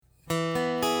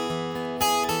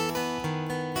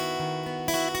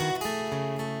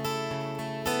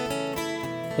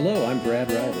Hello, I'm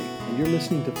Brad Riley, and you're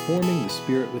listening to Forming the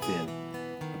Spirit Within,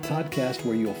 a podcast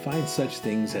where you'll find such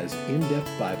things as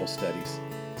in-depth Bible studies,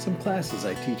 some classes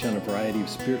I teach on a variety of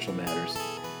spiritual matters,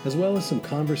 as well as some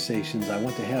conversations I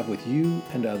want to have with you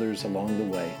and others along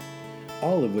the way,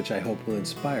 all of which I hope will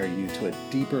inspire you to a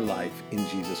deeper life in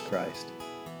Jesus Christ.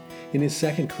 In his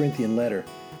 2 Corinthian letter,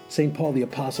 St. Paul the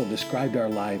Apostle described our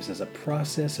lives as a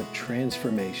process of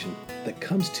transformation that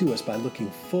comes to us by looking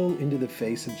full into the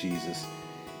face of Jesus.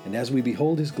 And as we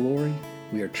behold his glory,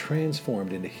 we are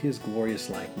transformed into his glorious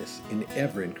likeness in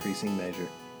ever-increasing measure.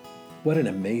 What an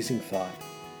amazing thought,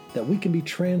 that we can be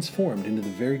transformed into the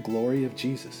very glory of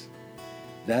Jesus.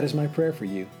 That is my prayer for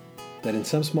you, that in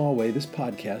some small way this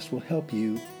podcast will help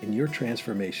you in your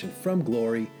transformation from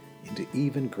glory into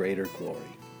even greater glory,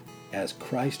 as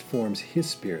Christ forms his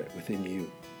Spirit within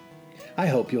you. I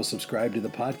hope you'll subscribe to the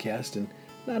podcast and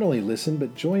not only listen,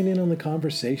 but join in on the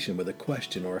conversation with a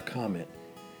question or a comment.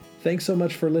 Thanks so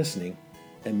much for listening,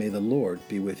 and may the Lord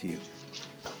be with you.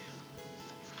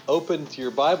 Open to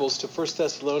your Bibles to 1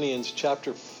 Thessalonians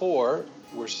chapter 4.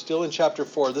 We're still in chapter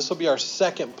 4. This will be our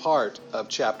second part of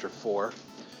chapter 4.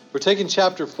 We're taking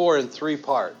chapter 4 in three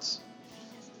parts.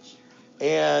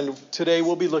 And today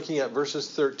we'll be looking at verses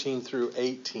 13 through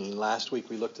 18. Last week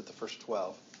we looked at the first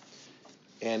 12.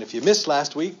 And if you missed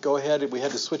last week, go ahead. We had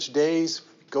to switch days.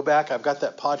 Go back. I've got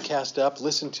that podcast up.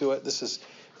 Listen to it. This is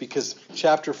because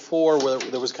chapter 4, where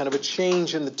there was kind of a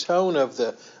change in the tone of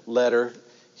the letter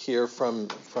here from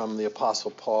the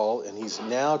Apostle Paul, and he's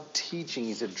now teaching,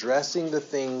 he's addressing the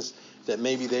things that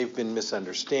maybe they've been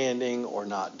misunderstanding or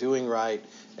not doing right,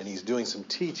 and he's doing some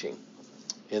teaching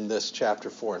in this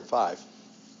chapter 4 and 5.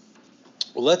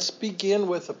 Well, let's begin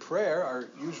with a prayer, our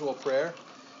usual prayer,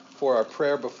 for our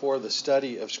prayer before the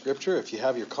study of Scripture. If you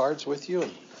have your cards with you,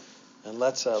 and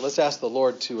let's ask the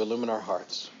Lord to illumine our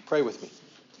hearts. Pray with me.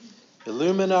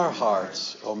 Illumine our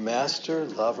hearts, O Master,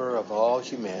 lover of all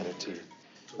humanity,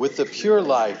 with the pure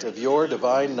light of your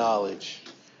divine knowledge.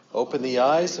 Open the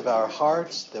eyes of our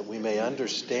hearts that we may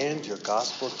understand your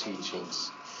gospel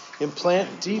teachings.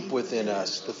 Implant deep within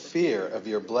us the fear of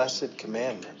your blessed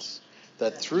commandments,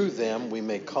 that through them we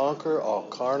may conquer all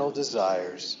carnal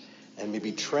desires and may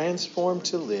be transformed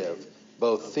to live,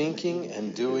 both thinking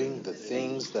and doing the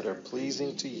things that are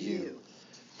pleasing to you.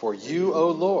 For you,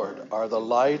 O Lord, are the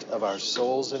light of our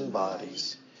souls and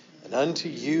bodies, and unto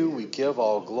you we give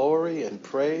all glory and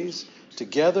praise,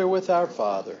 together with our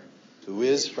Father, who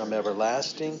is from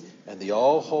everlasting, and the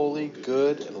all-holy,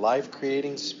 good, and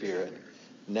life-creating Spirit,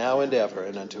 now and ever,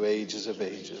 and unto ages of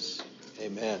ages.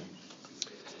 Amen.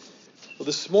 Well,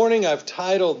 this morning I've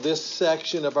titled this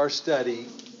section of our study,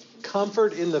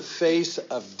 Comfort in the Face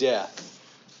of Death.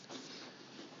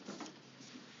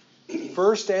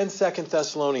 1st and 2nd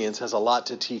Thessalonians has a lot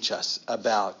to teach us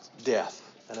about death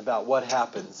and about what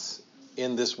happens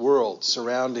in this world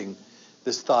surrounding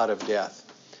this thought of death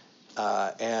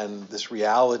and this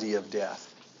reality of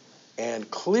death. And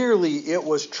clearly it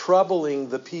was troubling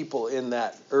the people in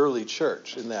that early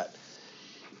church, in that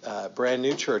brand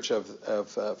new church of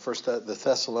the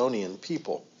Thessalonian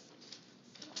people.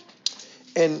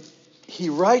 And he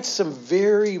writes some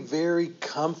very, very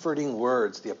comforting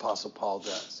words, the Apostle Paul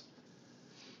does.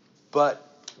 But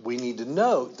we need to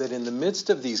note that in the midst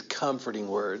of these comforting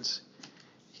words,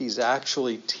 he's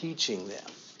actually teaching them.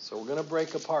 So we're going to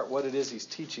break apart what it is he's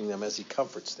teaching them as he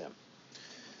comforts them.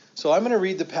 So I'm going to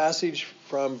read the passage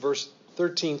from verse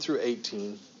 13 through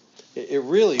 18. It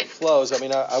really flows. I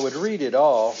mean, I would read it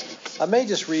all. I may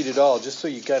just read it all just so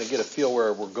you kind of get a feel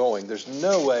where we're going. There's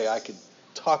no way I could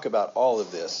talk about all of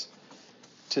this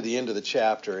to the end of the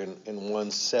chapter in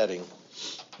one setting.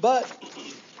 But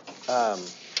I'm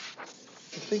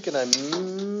thinking I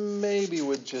maybe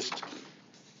would just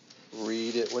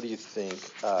read it. What do you think?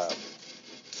 Let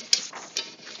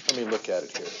me look at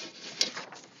it here.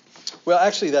 Well,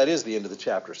 actually, that is the end of the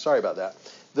chapter. Sorry about that.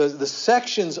 The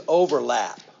sections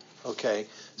overlap, okay?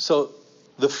 So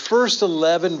the first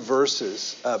 11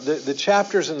 verses, the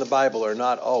chapters in the Bible are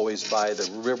not always by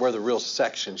where the real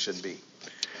section should be.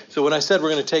 So when I said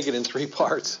we're going to take it in three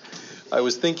parts, I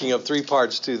was thinking of three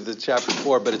parts to the chapter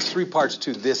 4, but it's three parts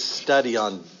to this study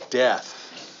on death,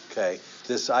 okay?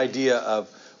 This idea of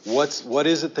what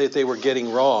is it that they were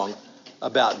getting wrong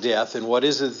about death, and what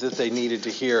is it that they needed to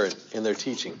hear in their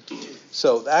teaching.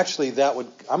 So actually I'm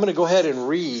going to go ahead and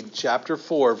read chapter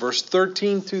 4, verse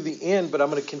 13 through the end, but I'm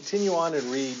going to continue on and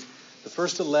read the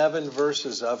first 11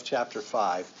 verses of chapter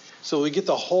 5. So we get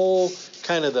the whole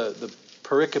kind of the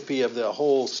pericope of the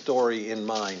whole story in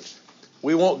mind.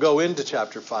 We won't go into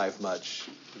chapter 5 much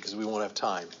because we won't have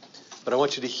time. But I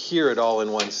want you to hear it all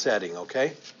in one setting,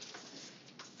 okay?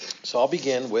 So I'll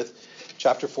begin with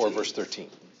chapter 4, verse 13.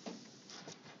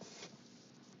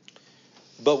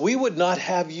 But we would not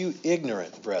have you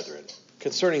ignorant, brethren,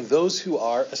 concerning those who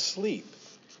are asleep,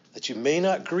 that you may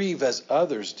not grieve as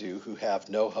others do who have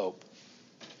no hope.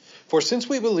 For since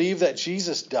we believe that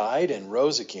Jesus died and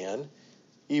rose again,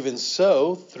 even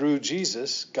so, through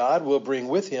Jesus, God will bring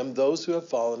with him those who have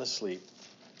fallen asleep.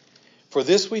 For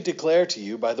this we declare to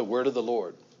you by the word of the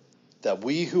Lord, that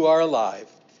we who are alive,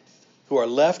 who are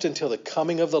left until the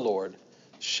coming of the Lord,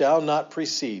 shall not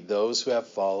precede those who have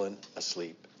fallen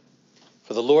asleep.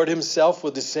 For the Lord himself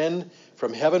will descend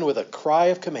from heaven with a cry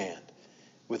of command,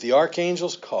 with the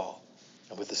archangel's call,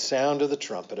 and with the sound of the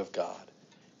trumpet of God.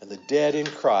 And the dead in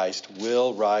Christ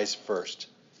will rise first.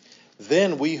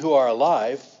 Then we who are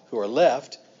alive, who are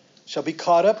left, shall be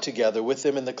caught up together with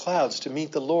them in the clouds to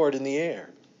meet the Lord in the air.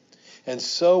 And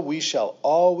so we shall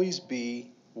always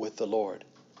be with the Lord.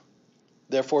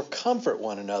 Therefore comfort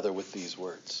one another with these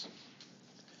words.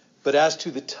 But as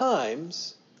to the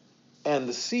times and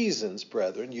the seasons,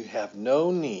 brethren, you have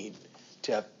no need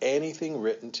to have anything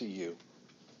written to you.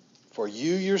 For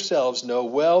you yourselves know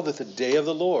well that the day of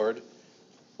the Lord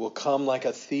will come like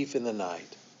a thief in the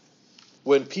night.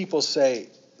 When people say,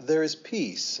 there is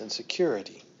peace and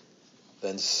security,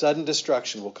 then sudden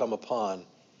destruction will come upon,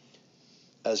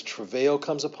 as travail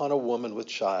comes upon a woman with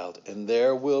child, and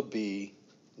there will be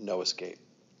no escape.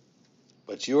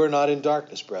 But you are not in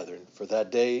darkness, brethren, for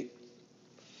that day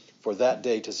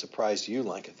to surprise you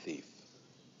like a thief.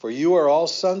 For you are all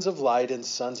sons of light and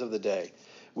sons of the day.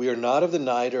 We are not of the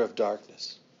night or of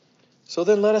darkness. So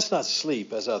then let us not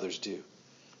sleep as others do,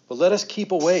 but let us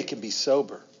keep awake and be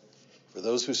sober. For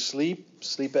those who sleep,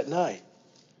 sleep at night.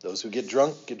 Those who get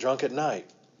drunk at night.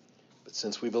 But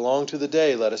since we belong to the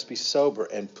day, let us be sober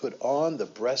and put on the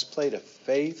breastplate of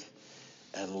faith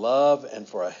and love, and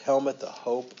for a helmet the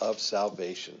hope of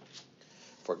salvation.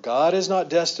 For God has not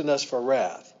destined us for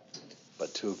wrath,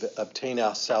 but to obtain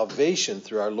our salvation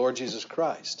through our Lord Jesus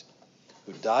Christ,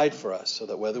 who died for us, so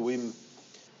that whether we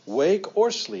wake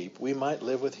or sleep, we might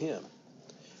live with him.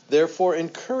 Therefore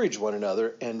encourage one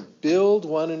another and build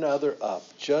one another up,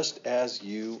 just as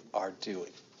you are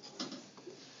doing.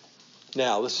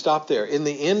 Now, let's stop there. In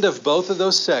the end of both of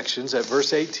those sections, at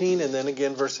verse 18 and then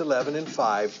again verse 11 and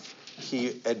 5,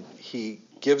 he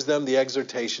gives them the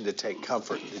exhortation to take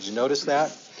comfort. Did you notice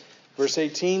that? Verse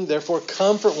 18, therefore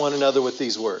comfort one another with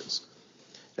these words.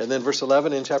 And then verse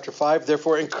 11 in chapter 5,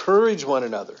 therefore encourage one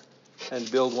another and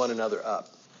build one another up.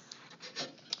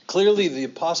 Clearly, the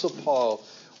Apostle Paul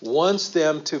wants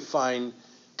them to find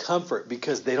comfort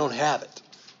because they don't have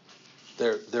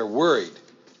it. They're worried.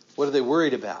 What are they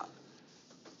worried about?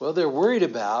 Well, they're worried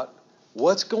about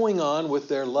what's going on with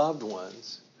their loved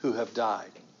ones who have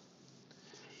died.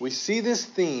 We see this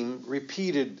theme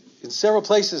repeated in several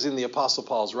places in the Apostle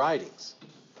Paul's writings.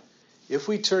 If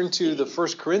we turn to the 1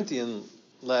 Corinthian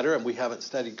letter, and we haven't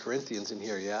studied Corinthians in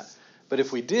here yet, but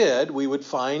if we did, we would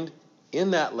find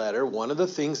in that letter one of the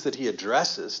things that he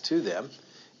addresses to them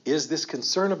is this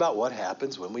concern about what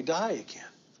happens when we die again.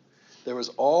 There was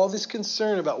all this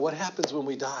concern about what happens when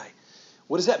we die.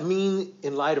 What does that mean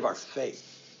in light of our faith?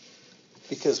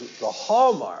 Because the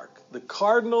hallmark, the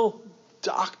cardinal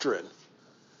doctrine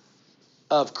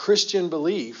of Christian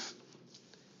belief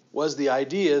was the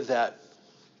idea that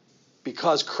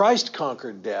because Christ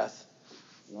conquered death,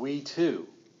 we too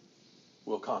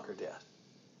will conquer death.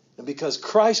 And because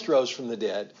Christ rose from the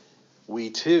dead, we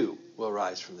too will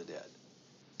rise from the dead.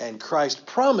 And Christ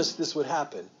promised this would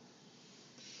happen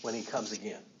when he comes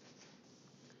again.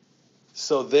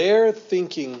 So they're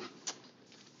thinking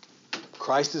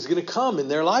Christ is going to come in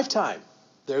their lifetime.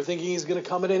 They're thinking he's going to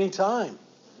come at any time.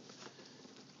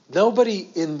 Nobody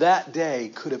in that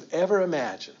day could have ever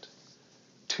imagined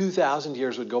 2,000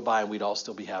 years would go by and we'd all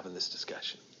still be having this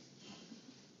discussion.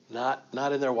 Not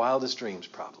in their wildest dreams,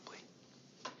 probably.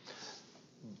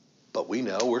 But we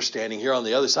know we're standing here on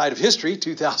the other side of history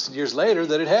 2,000 years later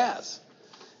that it has.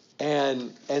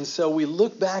 And so we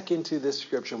look back into this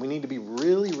scripture, and we need to be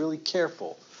really, really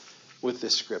careful with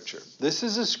this scripture. This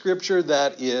is a scripture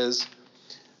that is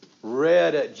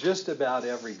read at just about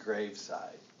every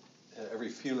graveside, every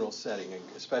funeral setting,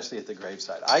 especially at the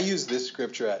graveside. I use this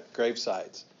scripture at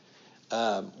gravesides.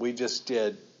 We just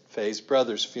did Faye's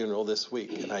brother's funeral this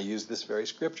week, and I used this very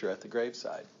scripture at the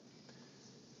graveside.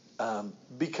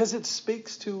 Because it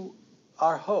speaks to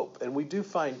our hope, and we do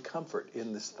find comfort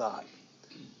in this thought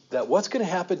that what's going to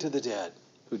happen to the dead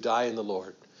who die in the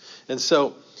Lord. And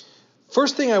so,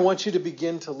 first thing I want you to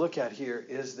begin to look at here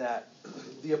is that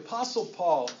the Apostle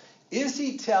Paul, is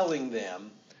he telling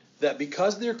them that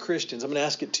because they're Christians, I'm going to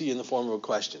ask it to you in the form of a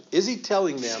question. Is he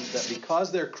telling them that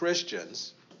because they're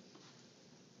Christians,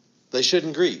 they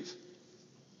shouldn't grieve?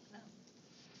 No.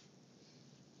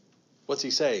 What's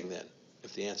he saying then,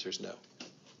 if the answer is no?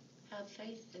 Have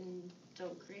faith and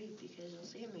don't grieve because you'll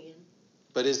see him again.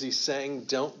 But is he saying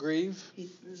don't grieve?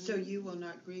 So you will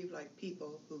not grieve like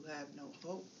people who have no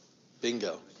hope.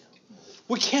 Bingo.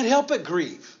 We can't help but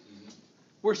grieve.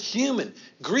 We're human.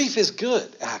 Grief is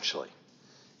good, actually.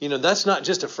 You know, that's not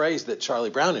just a phrase that Charlie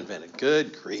Brown invented.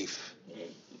 Good grief.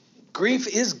 Grief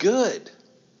is good.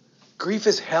 Grief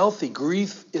is healthy.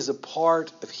 Grief is a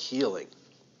part of healing.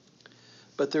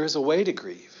 But there is a way to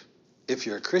grieve if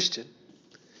you're a Christian.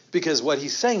 Because what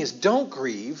he's saying is don't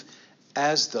grieve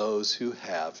as those who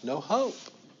have no hope.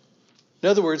 In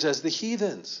other words, as the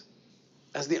heathens,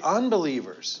 as the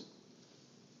unbelievers.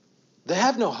 They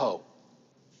have no hope.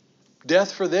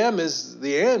 Death for them is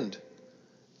the end.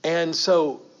 And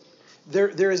so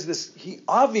there is this,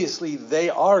 obviously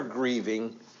they are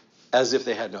grieving as if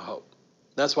they had no hope.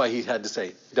 That's why he had to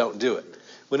say, don't do it.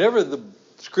 Whenever the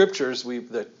scriptures,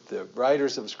 the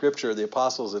writers of scripture, the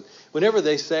apostles, and whenever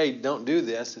they say don't do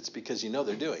this, it's because you know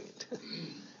they're doing it.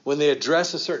 When they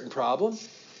address a certain problem,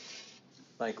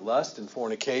 like lust and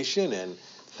fornication and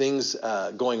things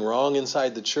going wrong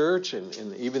inside the church,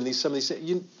 and even some of these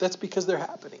things, that's because they're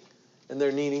happening, and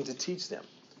they're needing to teach them.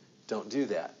 Don't do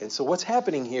that. And so what's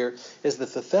happening here is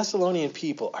that the Thessalonian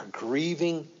people are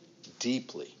grieving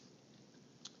deeply.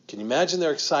 Can you imagine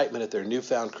their excitement at their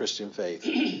newfound Christian faith,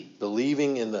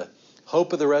 believing in the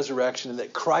hope of the resurrection and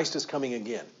that Christ is coming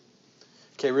again?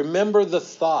 Okay, remember the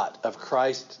thought of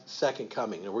Christ's second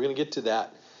coming. And we're going to get to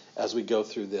that as we go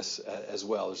through this as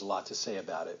well. There's a lot to say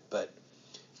about it. But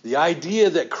the idea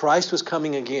that Christ was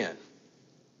coming again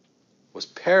was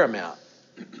paramount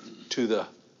to the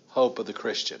hope of the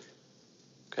Christian.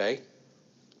 Okay?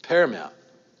 Paramount.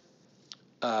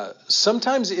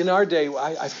 Sometimes in our day,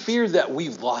 I fear that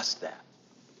we've lost that.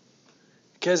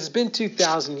 Because it's been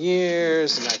 2,000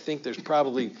 years, and I think there's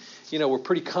probably, we're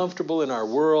pretty comfortable in our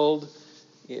world.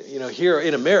 Here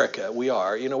in America, we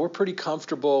are. We're pretty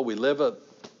comfortable. We live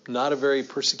not a very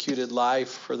persecuted life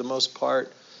for the most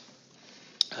part.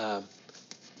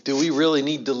 Do we really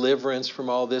need deliverance from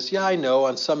all this? Yeah, I know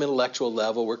on some intellectual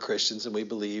level we're Christians and we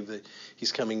believe that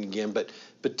he's coming again.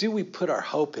 But do we put our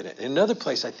hope in it? In another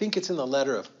place, I think it's in the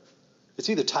letter of, it's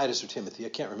either Titus or Timothy. I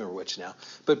can't remember which now.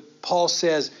 But Paul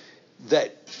says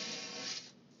that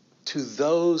to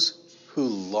those who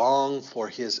long for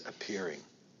his appearing.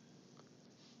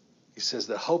 He says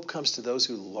that hope comes to those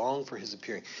who long for his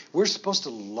appearing. We're supposed to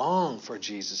long for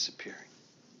Jesus appearing.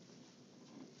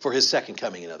 For his second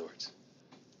coming, in other words.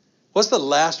 What's the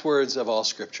last words of all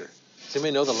Scripture? Does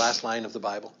anybody know the last line of the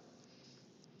Bible?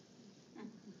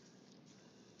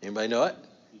 Anybody know it?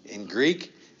 In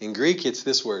Greek, it's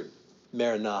this word,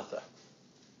 Maranatha.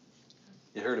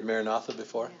 You heard of Maranatha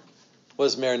before? What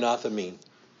does Maranatha mean?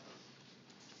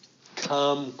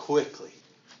 Come quickly.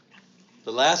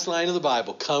 The last line of the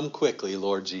Bible, come quickly,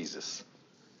 Lord Jesus.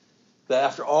 That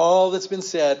after all that's been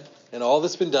said and all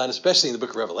that's been done, especially in the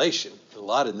book of Revelation, a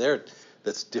lot in there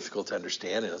that's difficult to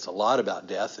understand, and it's a lot about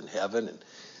death and heaven and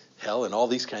hell and all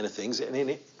these kind of things.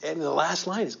 And the last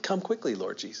line is, come quickly,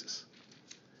 Lord Jesus.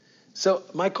 So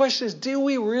my question is, do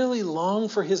we really long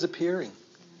for his appearing?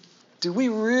 Do we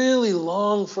really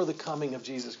long for the coming of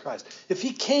Jesus Christ? If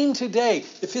he came today,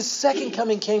 if his second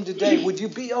coming came today, would you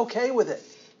be okay with it?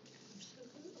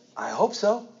 I hope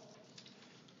so.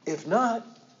 If not,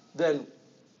 then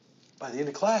by the end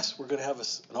of class, we're going to have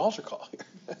an altar call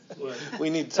here. Well, we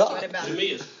need to talk. What about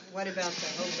the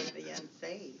hope of the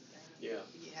unsaved? Yeah.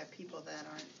 You have people that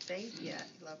aren't saved yet,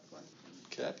 loved ones.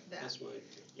 Okay. That's my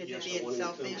Is yes, it I want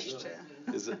being him to come selfish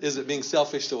or not. Is it being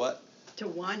selfish to what? to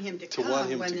want him to To come want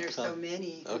him when to there's so come.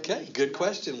 many? Okay, good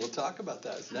question. We'll talk about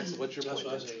that. That's what's your That's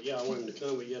point? what I say. Yeah, I want him to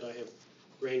come, but yet I have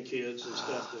grandkids and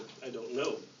stuff that I don't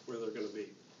know where they're going to be.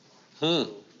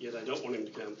 So, yet I don't want him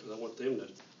to come because I want them to.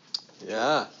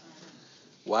 Yeah.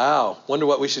 Wow. Wonder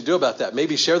what we should do about that.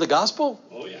 Maybe share the gospel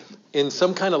Oh, yeah. in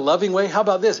some kind of loving way. How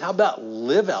about this? How about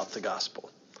live out the gospel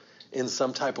in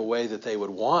some type of way that they would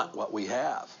want what we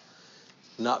have?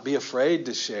 Not be afraid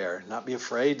to share, not be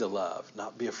afraid to love,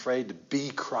 not be afraid to be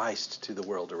Christ to the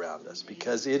world around us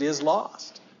because it is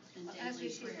lost. As we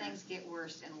see things get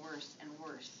worse and worse and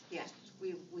worse, yes,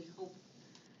 we hope.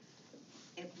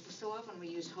 And so often we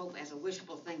use hope as a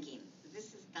wishful thinking.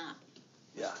 This is not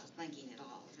wishful thinking at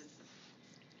all.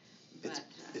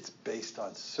 It's based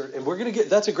on certain, and we're going to get.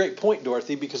 That's a great point,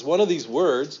 Dorothy, because one of these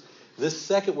words, this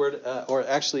second word, or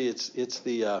actually, it's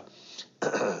the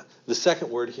the second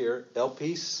word here,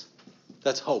 elpis.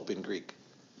 That's hope in Greek.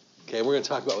 Okay, we're going to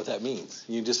talk about what that means.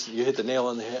 You hit the nail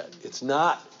on the head. It's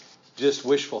not just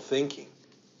wishful thinking.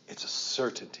 It's a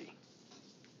certainty.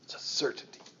 It's a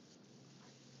certainty.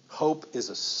 Hope is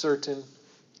a certain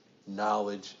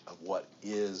knowledge of what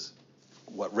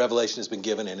revelation has been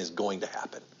given and is going to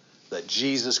happen. That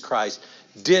Jesus Christ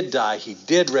did die. He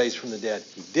did raise from the dead.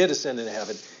 He did ascend into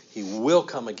heaven. He will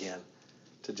come again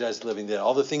to judge the living and dead.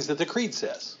 All the things that the Creed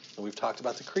says. And we've talked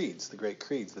about the creeds, the great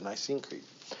creeds, the Nicene Creed.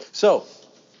 So,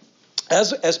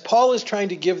 as Paul is trying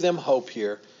to give them hope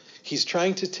here, he's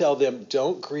trying to tell them,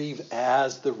 don't grieve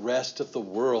as the rest of the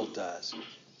world does.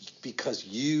 Because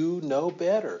you know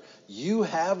better. You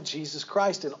have Jesus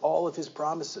Christ and all of his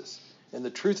promises and the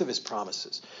truth of his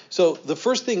promises. So the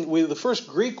first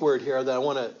Greek word here that I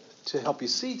want to help you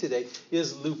see today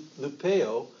is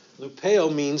lupeo.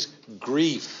 Lupeo means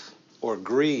grief or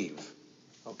grieve.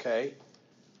 Okay?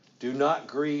 Do not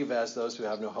grieve as those who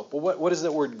have no hope. Well, what does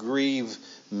that word grieve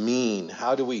mean?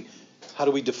 How do we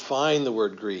define the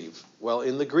word grieve? Well,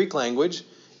 in the Greek language,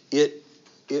 it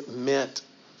meant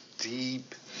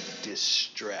deep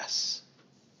distress.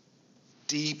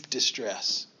 Deep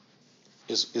distress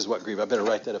is what grieve. I better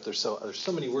write that up. There's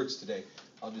so many words today.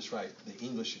 I'll just write the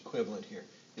English equivalent here.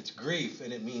 It's grief,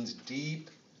 and it means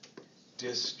deep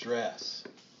distress.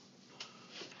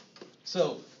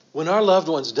 So, when our loved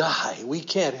ones die, we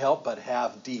can't help but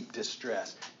have deep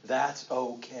distress. That's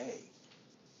okay.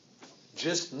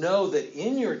 Just know that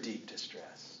in your deep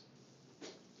distress,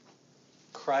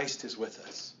 Christ is with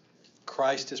us.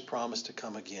 Christ has promised to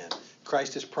come again.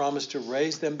 Christ has promised to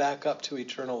raise them back up to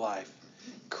eternal life.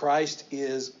 Christ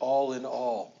is all in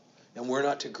all. And we're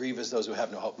not to grieve as those who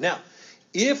have no hope. Now,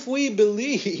 if we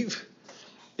believe,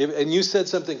 and you said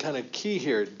something kind of key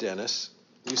here, Dennis.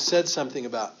 You said something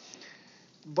about,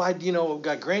 I've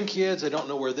got grandkids. I don't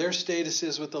know where their status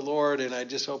is with the Lord, and I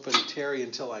just hope and tarry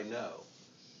until I know.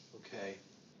 Okay.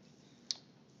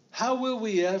 How will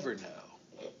we ever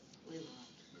know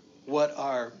what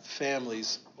our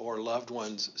families or loved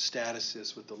ones' status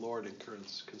is with the Lord in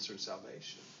concern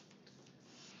salvation?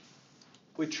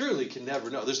 We truly can never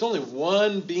know. There's only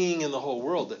one being in the whole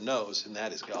world that knows, and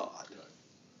that is God.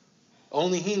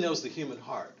 Only he knows the human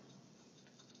heart.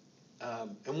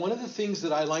 And one of the things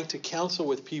that I like to counsel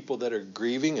with people that are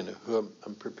grieving and who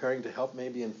I'm preparing to help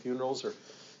maybe in funerals or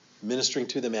ministering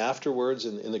to them afterwards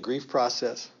in the grief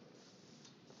process.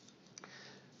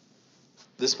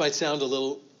 This might sound a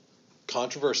little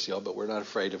controversial, but we're not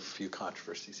afraid of a few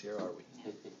controversies here, are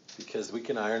we? Because we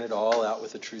can iron it all out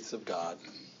with the truths of God.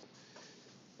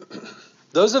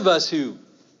 Those of us who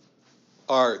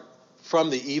are from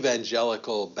the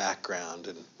evangelical background,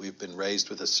 and we've been raised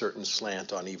with a certain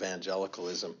slant on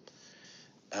evangelicalism,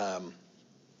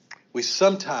 we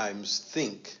sometimes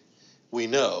think we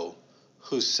know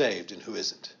who's saved and who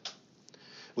isn't.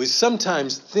 We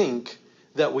sometimes think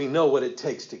that we know what it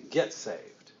takes to get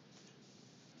saved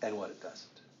and what it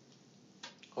doesn't.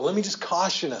 Well, let me just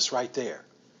caution us right there.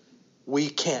 We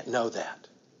can't know that.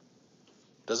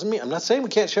 Doesn't mean, I'm not saying we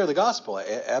can't share the gospel.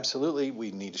 Absolutely,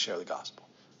 we need to share the gospel.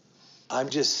 I'm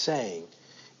just saying,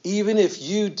 even if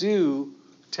you do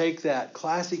take that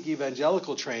classic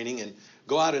evangelical training and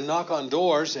go out and knock on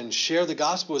doors and share the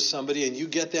gospel with somebody and you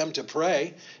get them to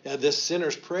pray this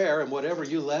sinner's prayer and whatever,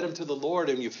 you led them to the Lord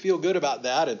and you feel good about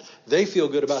that and they feel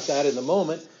good about that in the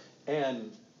moment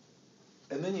and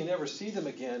then you never see them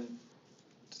again,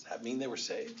 does that mean they were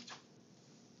saved?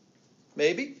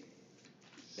 Maybe.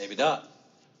 Maybe not.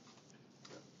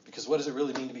 Because what does it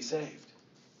really mean to be saved?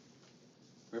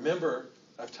 Remember,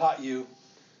 I've taught you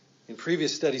in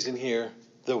previous studies in here,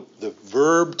 the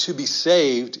verb to be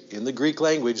saved in the Greek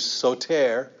language,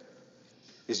 soter,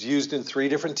 is used in 3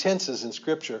 different tenses in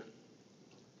Scripture.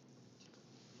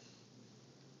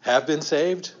 Have been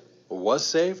saved, or was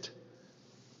saved,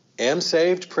 am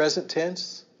saved, present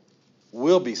tense,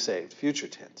 will be saved, future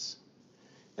tense.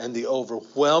 And the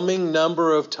overwhelming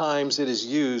number of times it is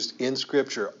used in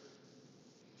Scripture,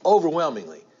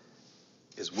 overwhelmingly,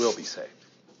 is will be saved.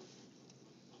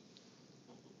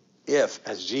 If,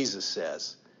 as Jesus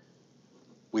says,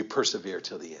 we persevere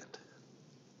till the end.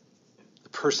 The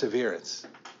perseverance.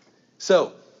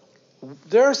 So,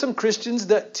 there are some Christians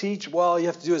that teach, well, all you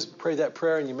have to do is pray that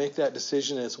prayer and you make that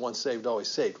decision and it's once saved, always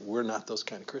saved. We're not those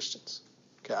kind of Christians.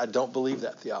 Okay, I don't believe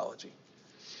that theology.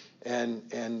 And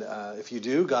if you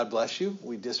do, God bless you.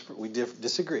 We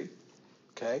disagree.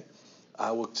 Okay?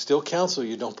 I will still counsel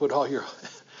you, don't put all your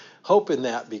hope in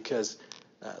that because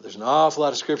there's an awful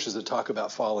lot of scriptures that talk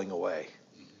about falling away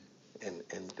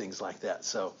and things like that.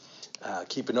 So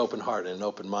keep an open heart and an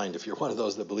open mind if you're one of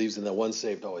those that believes in the once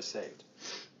saved, always saved.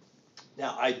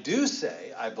 Now, I do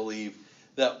say, I believe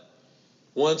that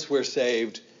Once we're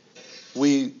saved,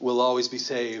 we will always be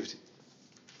saved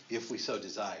if we so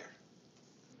desire.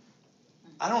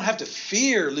 I don't have to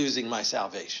fear losing my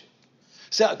salvation.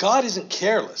 So God isn't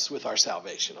careless with our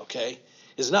salvation, okay?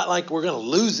 It's not like we're going to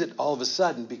lose it all of a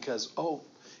sudden because,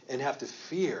 and have to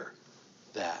fear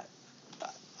that.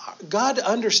 God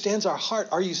understands our heart.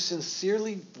 Are you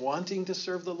sincerely wanting to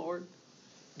serve the Lord?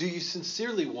 Do you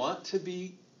sincerely want to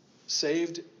be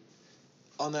saved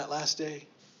on that last day?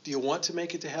 Do you want to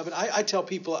make it to heaven? I tell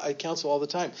people, I counsel all the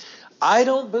time, I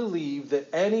don't believe that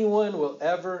anyone will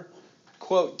ever,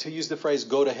 quote, to use the phrase,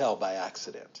 go to hell by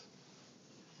accident.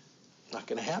 Not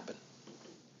going to happen.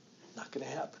 Not going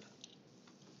to happen.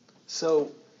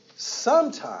 So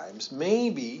sometimes,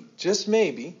 maybe, just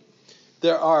maybe,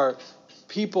 there are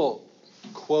people,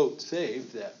 quote,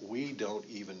 saved that we don't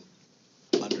even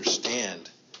understand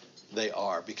they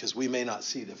are because we may not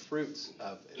see the fruits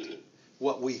of it,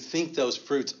 what we think those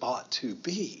fruits ought to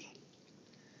be.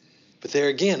 But there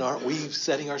again, aren't we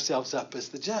setting ourselves up as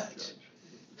the judge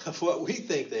of what we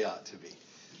think they ought to be?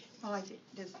 Well, I think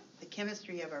does the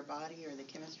chemistry of our body or the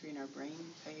chemistry in our brain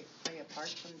play a part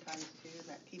sometimes too,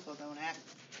 that people don't act,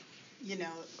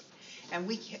 and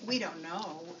we don't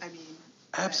know. I mean,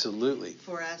 absolutely.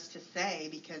 For us to say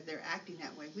because they're acting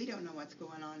that way, we don't know what's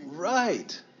going on in their right.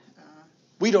 mind.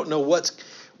 We don't know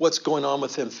what's going on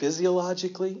with them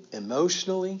physiologically,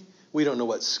 emotionally. We don't know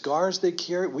what scars they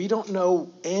carry. We don't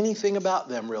know anything about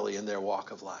them really in their walk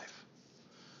of life.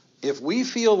 If we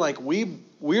feel like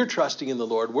we're trusting in the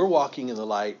Lord, we're walking in the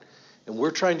light, and we're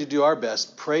trying to do our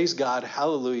best, praise God,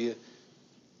 hallelujah.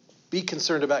 Be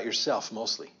concerned about yourself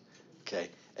mostly, okay?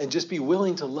 And just be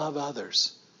willing to love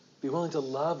others. Be willing to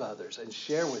love others and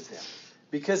share with them.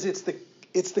 Because it's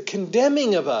the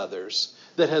condemning of others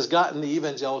that has gotten the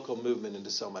evangelical movement into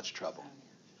so much trouble.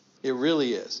 It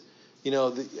really is.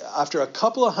 After a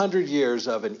couple of hundred years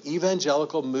of an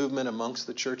evangelical movement amongst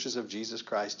the churches of Jesus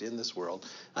Christ in this world,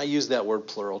 I use that word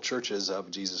plural, churches of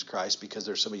Jesus Christ, because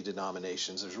there's so many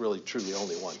denominations. There's really truly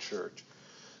only one church,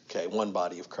 okay, one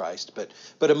body of Christ.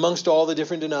 But amongst all the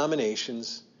different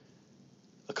denominations,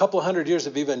 a couple of hundred years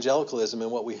of evangelicalism, and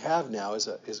what we have now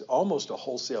is almost a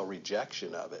wholesale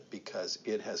rejection of it because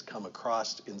it has come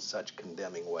across in such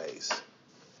condemning ways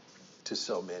to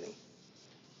so many.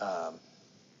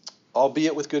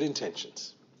 Albeit with good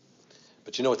intentions.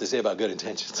 But you know what they say about good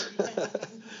intentions.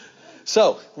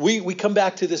 So we come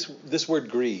back to this word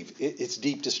grieve. It's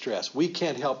deep distress. We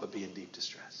can't help but be in deep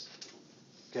distress.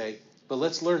 Okay? But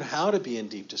let's learn how to be in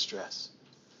deep distress.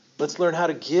 Let's learn how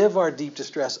to give our deep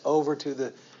distress over to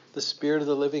the Spirit of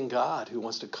the living God who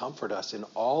wants to comfort us in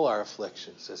all our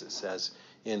afflictions, as it says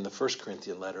in the 1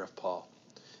 Corinthian letter of Paul.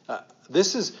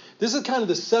 This is kind of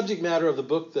the subject matter of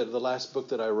the last book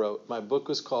that I wrote. My book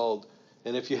was called,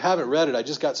 and if you haven't read it, I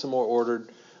just got some more ordered.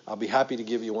 I'll be happy to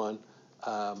give you one.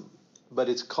 But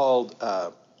it's called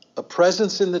A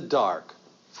Presence in the Dark,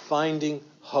 Finding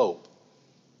Hope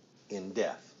in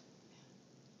Death.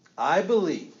 I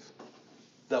believe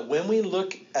that when we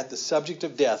look at the subject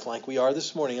of death like we are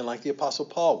this morning and like the Apostle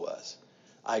Paul was,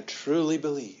 I truly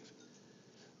believe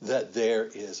that there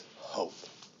is hope.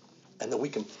 And that we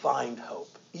can find hope.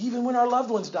 Even when our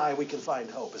loved ones die, we can find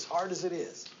hope, as hard as it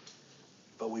is.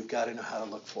 But we've got to know how to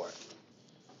look for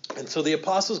it. And so the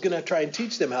apostle's going to try and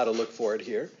teach them how to look for it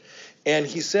here. And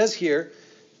he says here,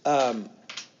 in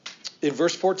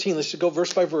verse 14, let's just go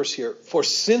verse by verse here. For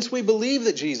since we believe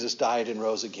that Jesus died and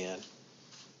rose again,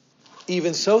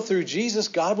 even so through Jesus,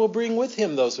 God will bring with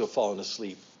him those who have fallen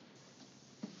asleep.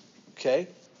 Okay?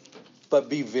 But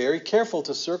be very careful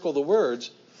to circle the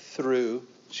words, through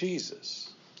Jesus.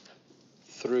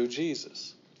 Through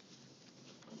Jesus.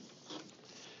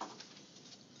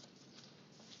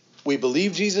 We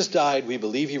believe Jesus died. We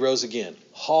believe he rose again.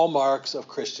 Hallmarks of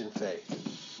Christian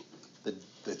faith.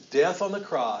 The death on the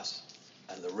cross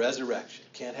and the resurrection.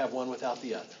 Can't have one without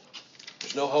the other.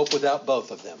 There's no hope without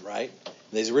both of them, right?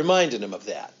 And he's reminding them of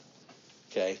that.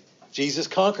 Okay? Jesus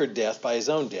conquered death by his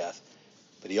own death.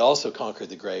 But he also conquered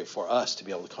the grave for us to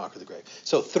be able to conquer the grave.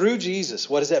 So through Jesus,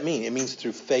 what does that mean? It means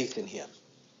through faith in him.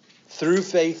 Through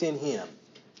faith in him,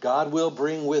 God will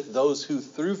bring with those who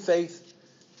through faith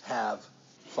have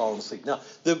fallen asleep. Now,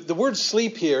 the word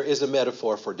sleep here is a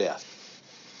metaphor for death.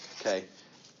 Okay?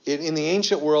 In the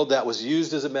ancient world, that was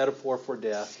used as a metaphor for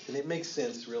death. And it makes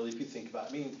sense, really, if you think about it.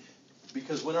 I mean,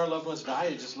 because when our loved ones die,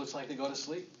 it just looks like they go to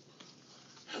sleep.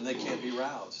 And they can't be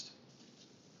roused.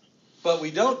 But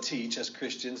we don't teach as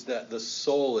Christians that the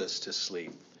soul is to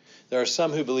sleep. There are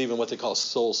some who believe in what they call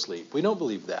soul sleep. We don't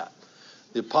believe that.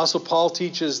 The Apostle Paul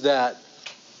teaches that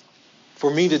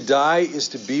for me to die is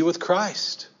to be with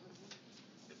Christ.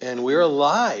 And we're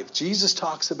alive. Jesus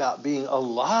talks about being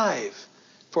alive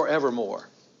forevermore.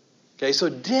 Okay, so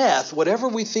death, whatever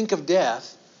we think of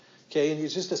death, okay, and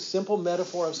it's just a simple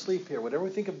metaphor of sleep here. Whatever we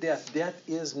think of death, death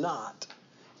is not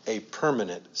a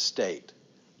permanent state.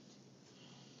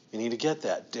 You need to get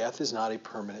that. Death is not a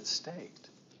permanent state.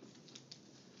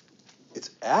 It's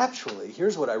actually,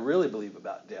 here's what I really believe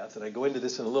about death, and I go into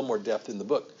this in a little more depth in the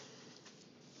book.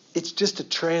 It's just a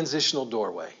transitional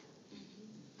doorway.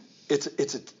 It's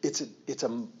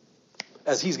a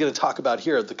as he's going to talk about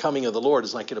here, the coming of the Lord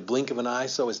is like in a blink of an eye,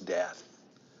 so is death.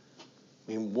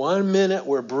 I mean, 1 minute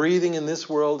we're breathing in this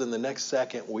world, and the next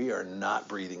second we are not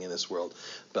breathing in this world,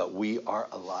 but we are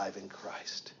alive in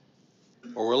Christ.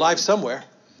 Or we're alive somewhere.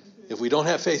 If we don't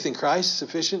have faith in Christ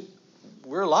sufficient,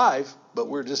 we're alive, but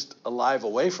we're just alive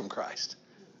away from Christ.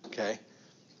 Okay?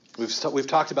 We've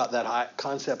talked about that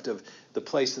concept of the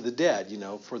place of the dead,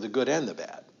 for the good and the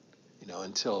bad,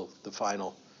 until the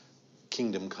final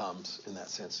kingdom comes in that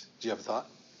sense. Do you have a thought?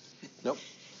 Nope.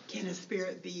 Can a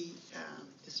spirit be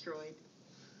destroyed?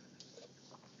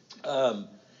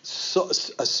 So,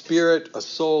 a spirit, a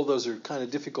soul, those are kind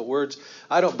of difficult words.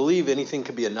 I don't believe anything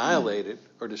can be annihilated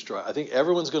or destroyed. I think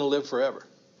everyone's going to live forever.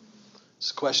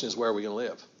 So the question is, where are we going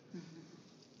to live?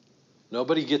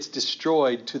 Nobody gets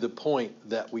destroyed to the point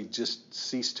that we just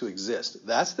cease to exist.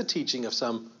 That's the teaching of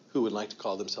some who would like to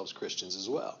call themselves Christians as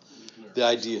well. The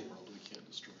idea. World, we can't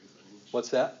destroy things. What's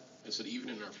that? I said even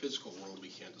in our physical world we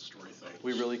can't destroy things.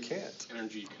 We really can't.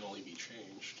 Energy can only be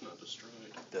changed, not destroyed.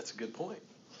 That's a good point.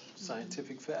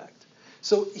 Scientific fact.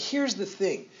 So here's the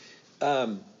thing.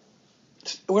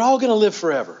 We're all going to live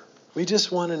forever. We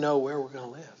just want to know where we're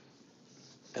going to live.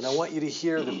 And I want you to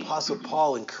hear the Apostle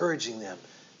Paul encouraging them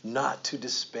not to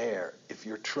despair if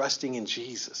you're trusting in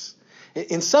Jesus.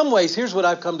 In some ways, here's what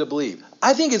I've come to believe.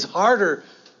 I think it's harder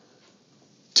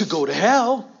to go to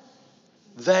hell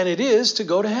than it is to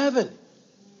go to heaven.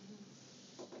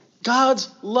 God's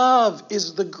love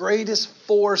is the greatest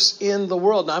force in the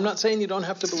world. Now, I'm not saying you don't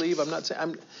have to believe.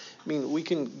 We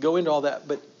can go into all that,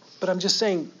 but I'm just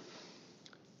saying,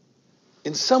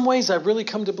 in some ways, I've really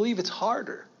come to believe it's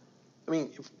harder. I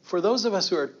mean, for those of us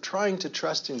who are trying to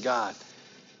trust in God,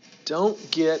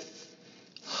 don't get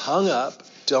hung up.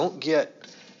 Don't get,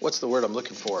 what's the word I'm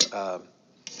looking for?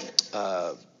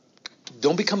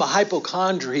 Don't become a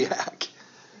hypochondriac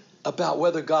about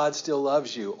whether God still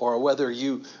loves you or whether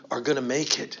you are going to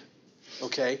make it.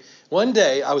 Okay? One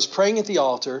day, I was praying at the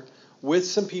altar with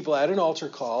some people at an altar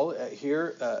call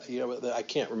here. I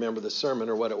can't remember the sermon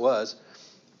or what it was.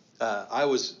 I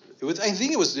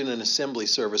think it was in an assembly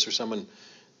service or someone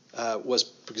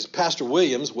because Pastor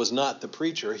Williams was not the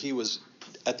preacher. He was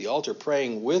at the altar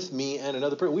praying with me and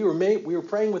another person. We were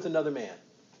praying with another man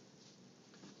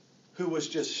who was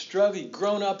just struggling,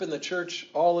 grown up in the church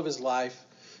all of his life,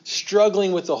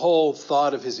 struggling with the whole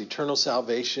thought of his eternal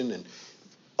salvation and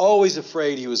always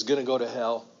afraid he was going to go to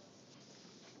hell.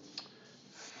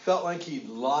 Felt like he'd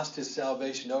lost his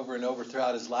salvation over and over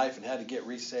throughout his life and had to get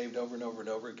resaved over and over and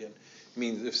over again. I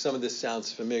mean, if some of this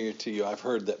sounds familiar to you, I've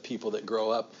heard that people that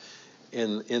grow up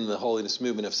in the holiness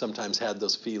movement have sometimes had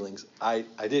those feelings. I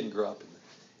didn't grow up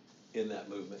in that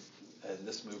movement, in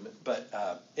this movement. But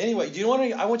anyway,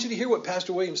 I want you to hear what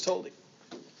Pastor Williams told him.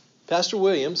 Pastor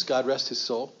Williams, God rest his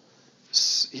soul,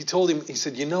 he told him, he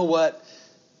said, you know what?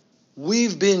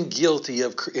 We've been guilty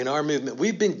of, in our movement,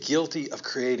 we've been guilty of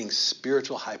creating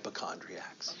spiritual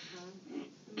hypochondriacs.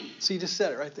 So you just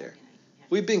said it right there.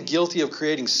 We've been guilty of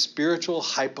creating spiritual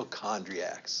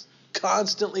hypochondriacs.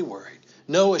 Constantly worried.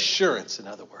 No assurance, in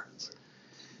other words.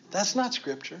 That's not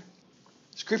Scripture.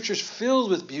 Scripture's filled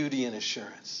with beauty and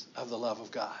assurance of the love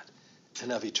of God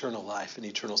and of eternal life and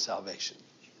eternal salvation.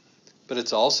 But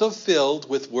it's also filled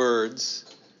with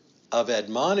words of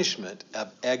admonishment,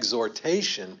 of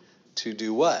exhortation to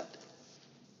do what?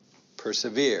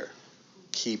 Persevere.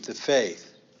 Keep the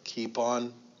faith. Keep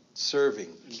on serving.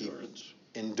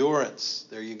 Endurance.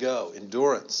 There you go.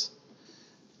 Endurance.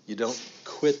 You don't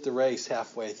quit the race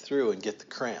halfway through and get the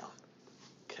crown.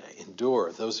 Okay.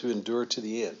 Endure. Those who endure to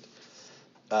the end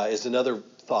is another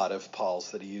thought of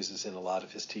Paul's that he uses in a lot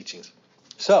of his teachings.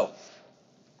 So,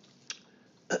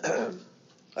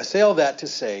 I say all that to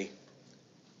say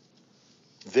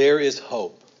there is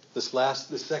hope. The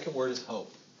second word is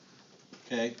hope.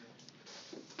 Okay?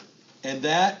 And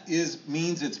that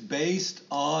means it's based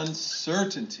on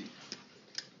certainty,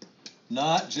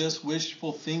 not just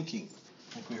wishful thinking,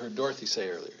 like we heard Dorothy say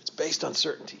earlier. It's based on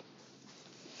certainty.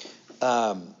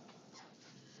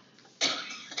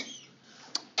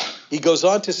 He goes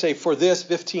on to say, for this,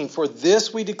 15, for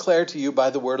this we declare to you by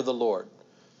the word of the Lord.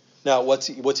 Now, what's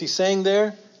he saying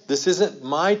there? This isn't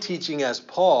my teaching as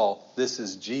Paul. This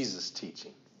is Jesus'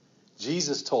 teaching.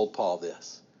 Jesus told Paul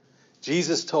this.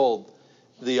 Jesus told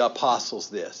the apostles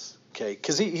this. Okay,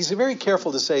 because he's very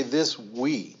careful to say this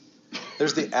we.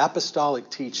 There's the apostolic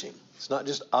teaching. It's not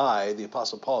just I, the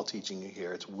Apostle Paul, teaching you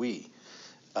here. It's we.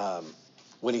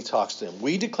 When he talks to them.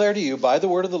 We declare to you by the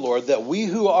word of the Lord that we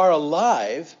who are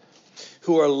alive,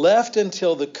 who are left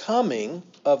until the coming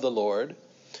of the Lord,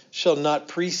 shall not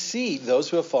precede those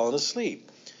who have fallen asleep.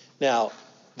 Now,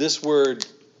 this word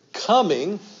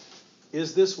coming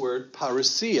is this word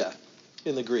parousia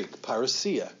in the Greek.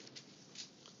 Parousia.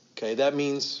 Okay, that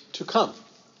means to come.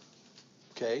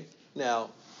 Okay,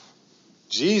 now,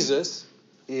 Jesus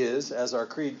is, as our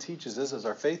creed teaches us, as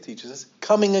our faith teaches us,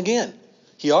 coming again.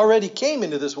 He already came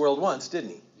into this world once,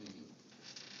 didn't he?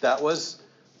 That was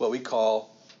what we call,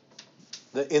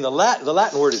 the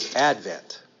Latin word is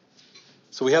Advent.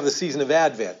 So we have the season of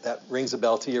Advent. That rings a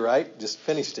bell to you, right? Just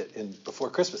finished it before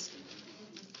Christmas.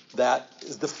 That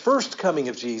is the first coming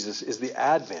of Jesus, is the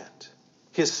Advent.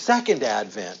 His second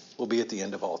Advent will be at the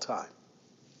end of all time.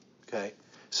 Okay?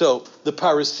 So the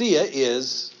parousia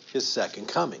is his second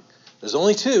coming. There's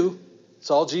only two.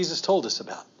 It's all Jesus told us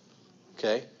about.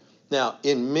 Okay? Now,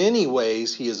 in many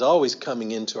ways, he is always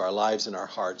coming into our lives and our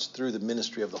hearts through the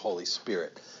ministry of the Holy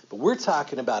Spirit. But we're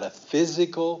talking about a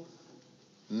physical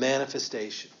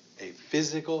manifestation, a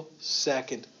physical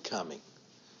second coming.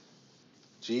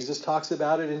 Jesus talks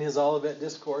about it in his Olivet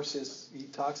Discourse. He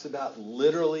talks about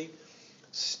literally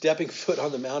stepping foot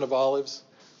on the Mount of Olives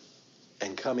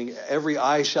and coming, every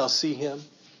eye shall see him.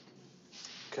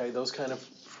 Okay, those kind of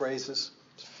phrases.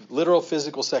 Literal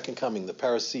physical second coming. The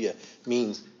parousia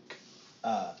means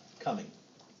coming.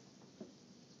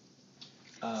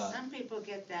 Some people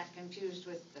get that confused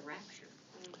with the rapture.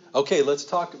 Okay, let's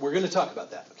talk. We're going to talk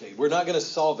about that. Okay, we're not going to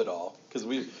solve it all because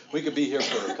we could be here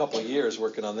for a couple of years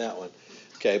working on that one.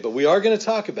 Okay, but we are going to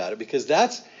talk about it because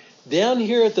that's down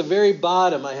here at the very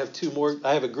bottom. I have two more.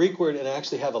 I have a Greek word and I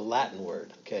actually have a Latin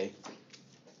word. Okay,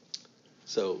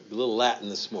 so a little Latin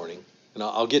this morning, and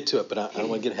I'll get to it, but I don't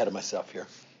want to get ahead of myself here.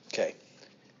 Okay.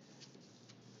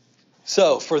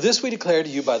 So, for this we declare to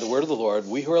you by the word of the Lord,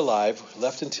 we who are alive,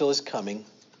 left until his coming,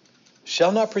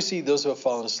 shall not precede those who have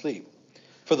fallen asleep.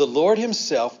 For the Lord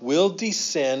himself will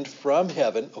descend from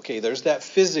heaven. Okay, there's that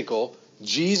physical.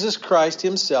 Jesus Christ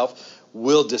himself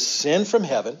will descend from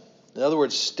heaven. In other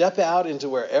words, step out into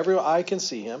where every eye can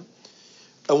see him.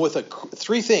 And with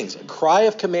three things: a cry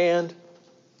of command,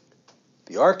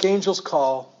 the archangel's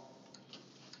call,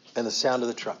 and the sound of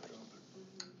the trumpet.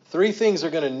 Three things are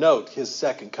going to note his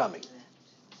second coming.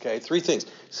 Okay, three things.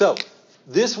 So,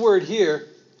 this word here,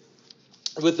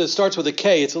 starts with a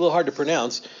K. It's a little hard to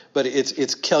pronounce, but it's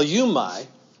kelumai.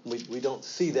 We don't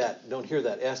see that, don't hear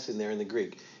that S in there in the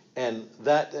Greek. And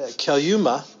that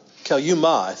keluma,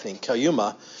 I think,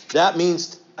 keluma, that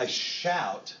means a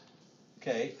shout.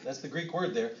 Okay, that's the Greek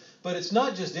word there. But it's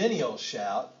not just any old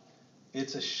shout.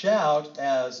 It's a shout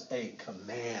as a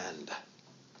command.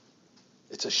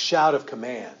 It's a shout of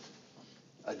command.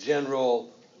 A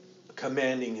general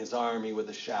commanding his army with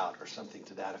a shout or something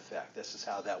to that effect. This is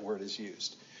how that word is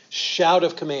used. Shout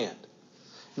of command.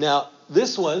 Now,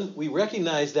 this one, we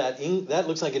recognize that that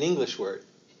looks like an English word,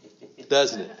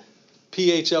 doesn't it?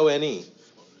 Phone.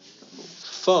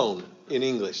 Phone in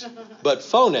English. But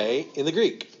phone in the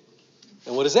Greek.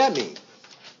 And what does that mean?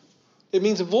 It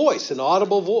means a voice, an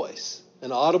audible voice,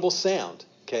 an audible sound.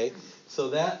 Okay? So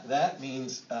that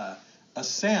means a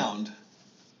sound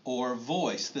or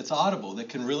voice that's audible, that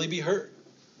can really be heard.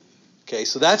 Okay,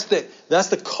 so that's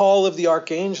the call of the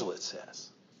archangel, it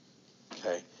says.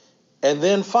 Okay, and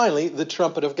then finally, the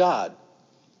trumpet of God.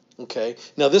 Okay,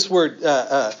 now this word,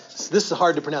 this is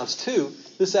hard to pronounce too.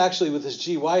 This actually, with this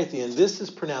GY at the end, this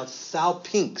is pronounced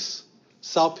salpinx.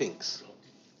 Salpinx.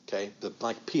 Okay,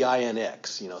 like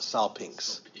P-I-N-X,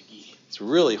 salpinx. It's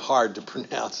really hard to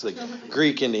pronounce the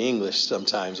Greek into English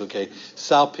sometimes, okay?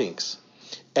 Salpinx.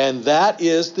 And that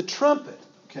is the trumpet,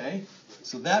 okay?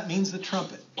 So that means the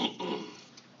trumpet.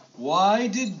 Why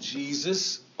did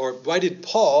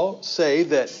Paul say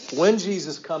that when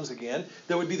Jesus comes again,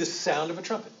 there would be the sound of a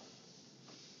trumpet?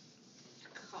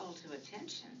 Call to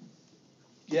attention.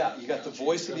 Yeah, you got the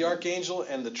voice of the archangel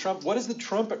and the trumpet. What does the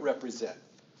trumpet represent?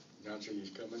 Announcing he's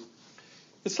coming.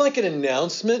 It's like an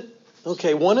announcement.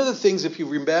 Okay, one of the things, if you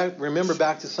remember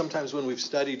back to sometimes when we've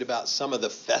studied about some of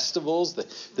the festivals,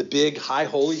 the big high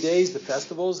holy days, the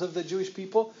festivals of the Jewish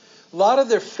people, a lot of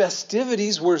their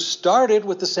festivities were started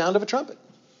with the sound of a trumpet.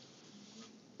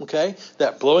 Okay,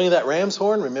 that blowing of that ram's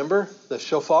horn, remember? The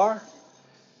shofar?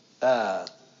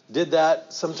 did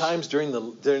that sometimes during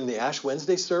the Ash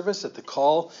Wednesday service at the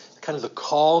call, kind of the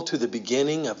call to the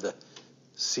beginning of the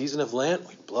season of Lent.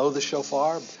 We blow the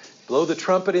shofar, blow the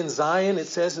trumpet in Zion, it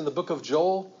says in the book of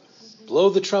Joel. Blow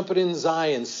the trumpet in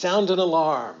Zion, sound an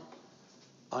alarm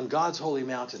on God's holy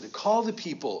mountain, to call the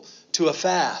people to a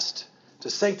fast, to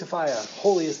sanctify a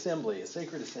holy assembly, a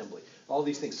sacred assembly, all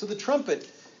these things. So the trumpet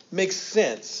makes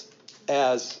sense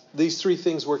as these three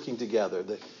things working together.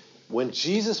 That when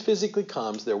Jesus physically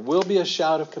comes, there will be a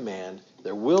shout of command,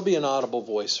 there will be an audible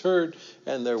voice heard,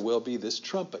 and there will be this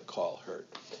trumpet call heard.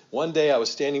 One day I was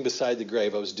standing beside the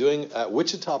grave. I was doing, at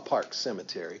Wichita Park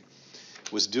Cemetery,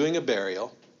 was doing a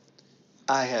burial.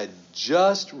 I had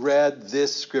just read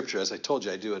this scripture. As I told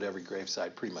you, I do at every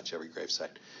graveside, pretty much every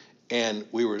graveside. And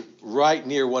we were right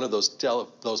near one of those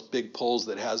big poles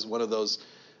that has one of those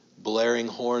blaring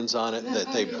horns on it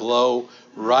that they blow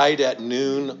right at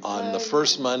noon on the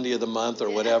first Monday of the month or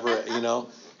whatever, you know.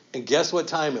 And guess what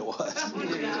time it was?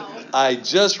 I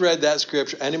just read that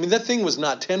scripture. And I mean, that thing was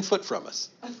not 10 foot from us.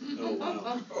 Oh,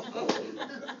 wow.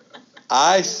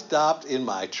 I stopped in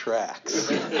my tracks.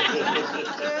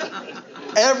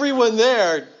 Everyone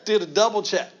there did a double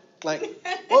check. Like,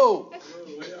 whoa.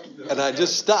 And I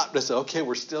just stopped. I said, okay,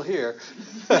 we're still here.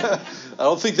 I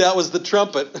don't think that was the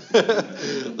trumpet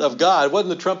of God. It wasn't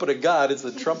the trumpet of God. It's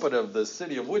the trumpet of the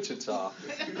city of Wichita,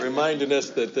 reminding us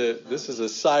that this is a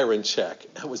siren check.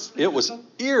 It was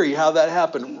eerie how that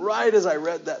happened right as I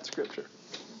read that scripture.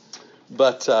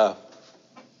 But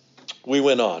we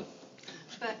went on.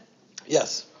 But,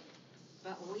 Yes.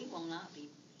 but we will not be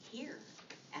here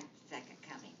at the second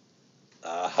coming.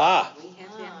 Aha. We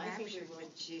have been raptured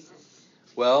with Jesus.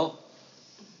 Well,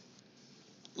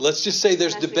 let's just say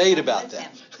there's Unless we debate come about with that.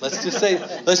 him. Let's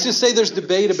just say there's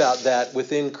debate about that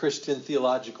within Christian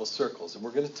theological circles, and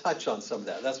we're going to touch on some of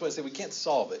that. That's why I say we can't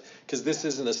solve it, because this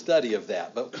isn't a study of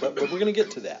that, but we're going to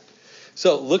get to that.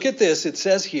 So look at this. It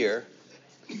says here,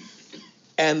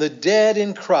 and the dead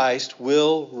in Christ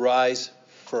will rise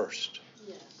first.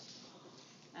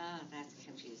 Oh, that's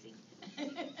confusing.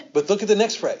 But look at the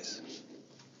next phrase.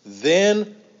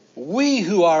 Then we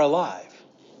who are alive.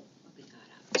 Will be caught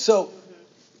up. So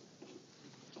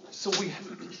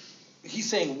he's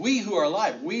saying we who are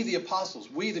alive, we the apostles,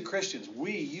 we the Christians,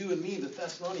 we, you and me, the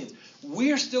Thessalonians,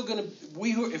 we are still going to,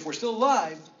 if we're still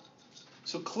alive,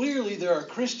 so clearly there are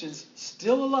Christians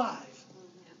still alive.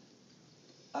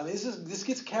 I mean, this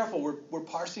gets careful. We're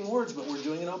parsing words, but we're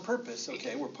doing it on purpose.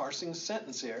 Okay, we're parsing a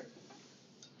sentence here.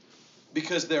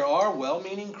 Because there are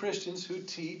well-meaning Christians who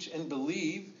teach and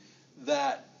believe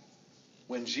that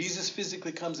when Jesus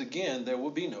physically comes again, there will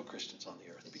be no Christians on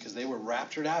the earth because they were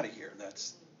raptured out of here.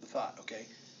 That's the thought, okay?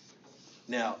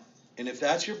 Now, and if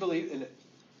that's your belief, and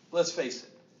let's face it,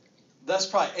 that's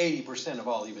probably 80% of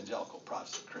all evangelical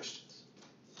Protestant Christians.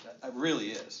 That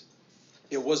really is.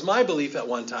 It was my belief at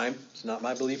one time. It's not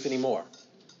my belief anymore.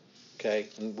 Okay?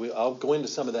 And I'll go into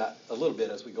some of that a little bit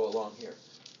as we go along here.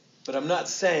 But I'm not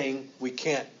saying we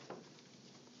can't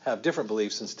have different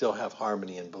beliefs and still have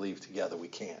harmony and believe together. We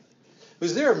can.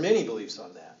 Because there are many beliefs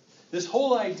on that. This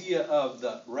whole idea of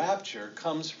the rapture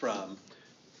comes from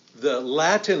the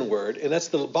Latin word, and that's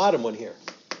the bottom one here.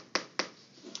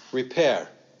 Repair.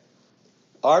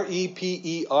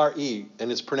 R-E-P-E-R-E,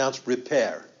 and it's pronounced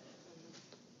repair.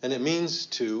 And it means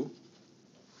to,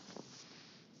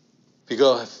 if you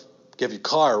go give your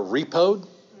car repoed,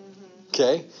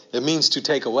 okay, it means to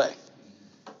take away.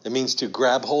 It means to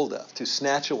grab hold of, to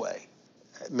snatch away.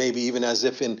 Maybe even as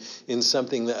if in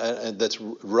something that's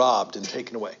robbed and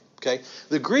taken away. Okay?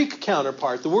 The Greek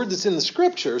counterpart, the word that's in the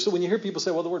Scripture, so when you hear people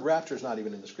say, well, the word rapture is not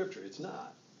even in the Scripture, it's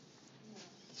not.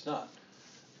 It's not.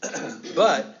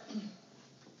 But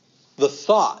the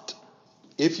thought,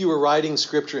 if you were writing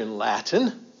Scripture in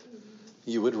Latin,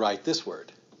 you would write this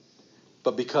word.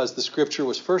 But because the Scripture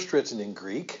was first written in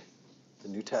Greek, the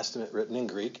New Testament written in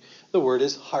Greek, the word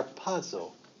is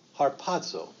harpazo.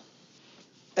 Harpazo.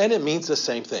 And it means the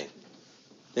same thing.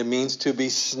 It means to be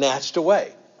snatched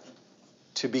away,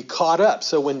 to be caught up.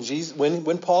 So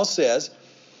when Paul says,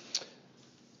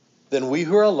 then we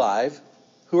who are alive,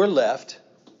 who are left,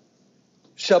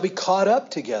 shall be caught up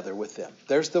together with them.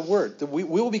 There's the word. We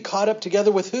will be caught up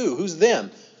together with who? Who's them?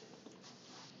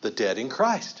 The dead in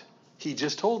Christ. He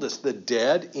just told us the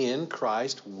dead in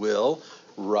Christ will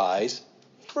rise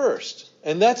first.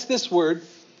 And that's this word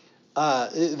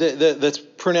that's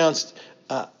pronounced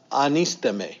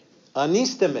anisteme.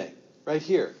 Anisteme, right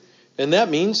here. And that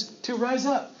means to rise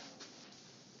up.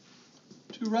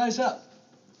 To rise up.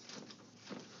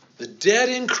 The dead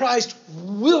in Christ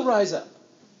will rise up.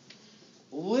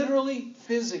 Literally,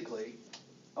 physically.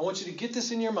 I want you to get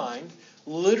this in your mind.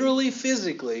 literally,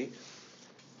 physically,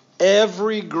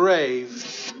 every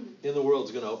grave in the world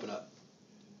is going to open up.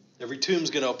 Every tomb's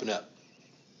going to open up.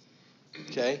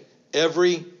 Okay?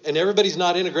 And everybody's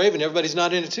not in a grave and everybody's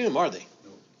not in a tomb, are they?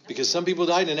 Because some people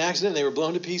died in an accident and they were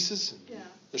blown to pieces. Yeah.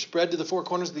 They're spread to the four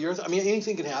corners of the earth. I mean,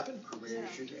 anything can happen.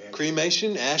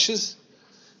 Cremation, ashes.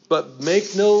 But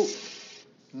make no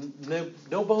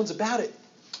bones about it.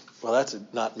 Well, that's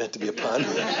not meant to be a pun.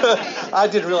 I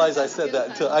didn't realize I said that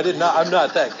until I did not.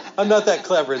 I'm not that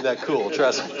clever and that cool.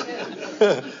 Trust me.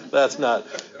 That's not.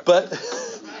 But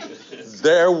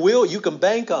you can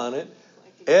bank on it.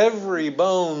 Every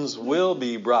bones will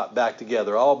be brought back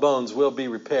together. All bones will be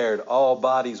repaired. All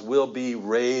bodies will be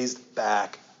raised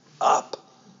back up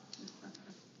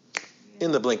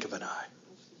in the blink of an eye.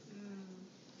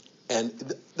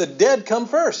 And the dead come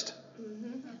first.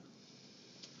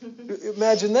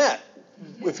 Imagine that.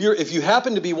 If you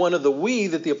happen to be one of the we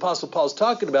that the Apostle Paul's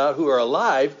talking about who are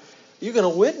alive, you're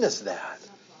going to witness that.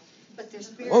 But their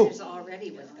spirit is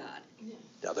already with God.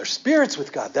 Now, their spirit's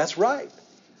with God. That's right.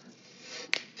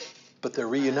 But they're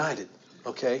reunited,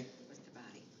 okay?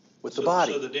 With the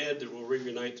body. So the dead will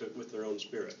reunite with their own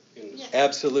spirit.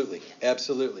 Absolutely.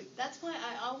 Absolutely. That's why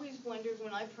I always wondered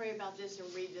when I pray about this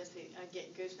and read this, I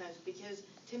get goosebumps. Because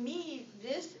to me,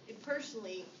 this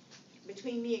personally,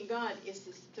 between me and God, is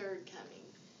his third coming.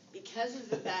 Because of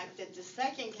the fact that the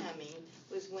second coming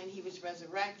was when he was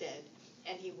resurrected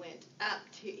and he went up,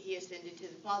 he ascended to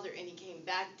the Father and he came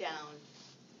back down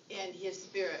and his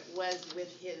spirit was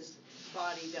with his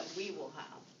body that we will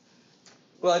have.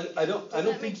 Well, I don't that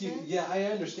think make you. sense? Yeah, I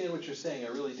understand what you're saying. I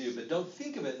really do, but don't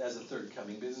think of it as a third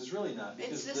coming because it's really not.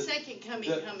 Because It's the second coming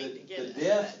to get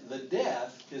us. The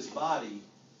death, his body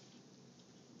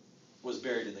was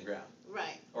buried in the ground.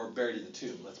 Right. Or buried in the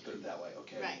tomb. Let's put it that way.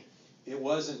 Okay. Right. It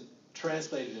wasn't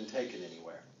translated and taken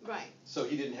anywhere. Right. So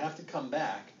he didn't have to come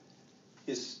back.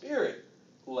 His spirit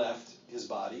left his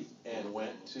body and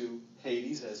went to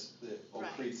Hades, as the old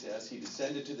creed says. He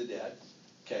descended to the dead.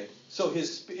 Okay, so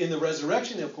in the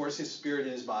resurrection, of course, his spirit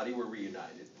and his body were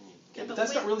reunited. Okay, but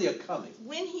that's not really a coming.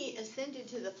 When he ascended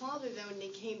to the Father, though, and he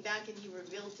came back and he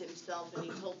revealed himself and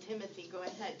he told Timothy, "Go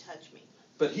ahead, touch me."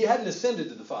 But he hadn't ascended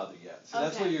to the Father yet. So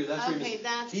that's where you're.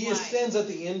 He why. ascends at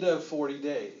the end of 40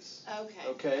 days.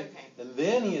 Okay. And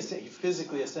then he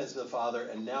physically ascends to the Father,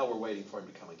 and now we're waiting for him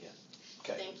to come again.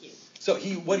 Okay. Thank you. So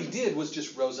what he did was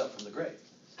just rose up from the grave.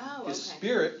 Oh, His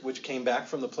spirit, which came back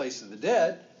from the place of the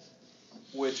dead,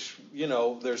 which,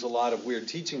 there's a lot of weird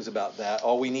teachings about that.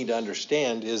 All we need to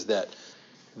understand is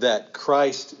that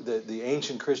Christ, the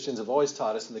ancient Christians have always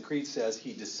taught us, and the Creed says,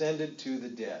 he descended to the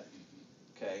dead.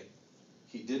 Okay?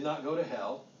 He did not go to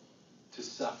hell to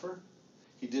suffer.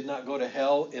 He did not go to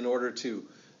hell in order to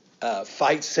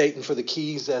fight Satan for the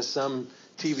keys, as some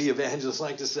TV evangelists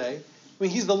like to say. I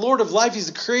mean, he's the Lord of life.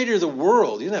 He's the creator of the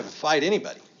world. He didn't have to fight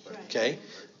anybody. Okay?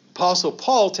 Apostle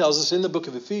Paul tells us in the book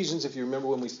of Ephesians, if you remember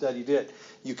when we studied it,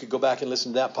 you could go back and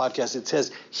listen to that podcast. It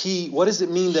says, what does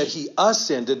it mean that he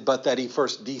ascended, but that he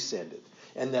first descended?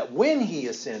 And that when he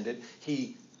ascended,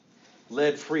 he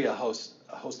led free a host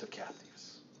of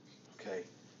captives. Okay?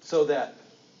 So that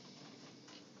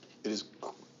it is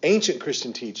ancient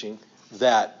Christian teaching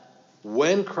that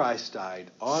when Christ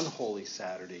died on Holy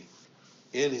Saturday,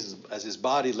 as his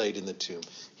body laid in the tomb,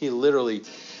 he literally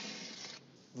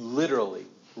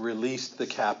released the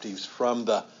captives from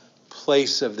the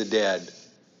place of the dead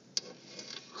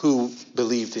who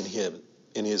believed in him,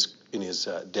 in his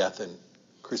death and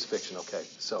crucifixion. Okay,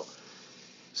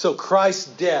 so Christ's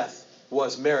death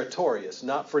was meritorious,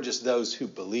 not for just those who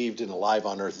believed and alive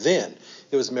on earth then.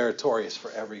 It was meritorious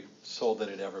for every soul that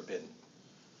had ever been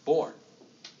born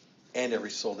and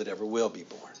every soul that ever will be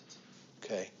born.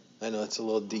 Okay, I know it's a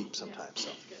little deep sometimes. So.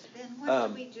 Then what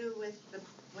do we do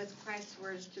with Christ's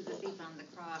words to the thief on the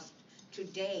cross?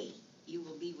 Today you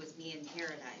will be with me in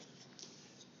paradise.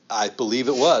 I believe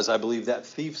it was. I believe that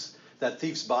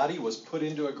thief's body was put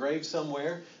into a grave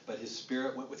somewhere, but his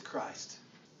spirit went with Christ.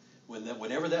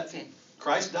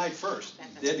 Christ died first.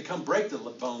 They had to come break the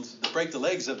bones, break the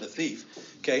legs of the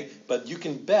thief. Okay, but you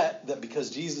can bet that because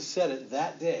Jesus said it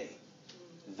that day,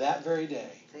 that very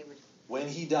day, when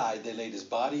he died, they laid his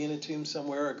body in a tomb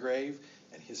somewhere, a grave,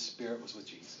 and his spirit was with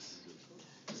Jesus.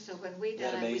 So when we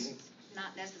die, we're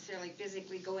not necessarily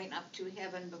physically going up to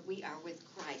heaven, but we are with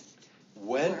Christ.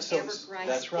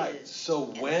 That's right. So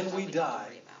when we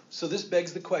die, so this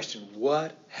begs the question,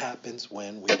 what happens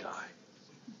when we die?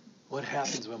 What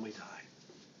happens when we die?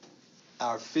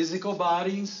 Our physical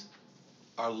bodies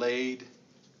are laid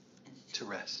to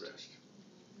rest.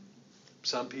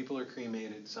 Some people are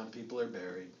cremated, some people are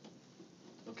buried.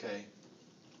 Okay?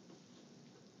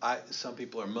 some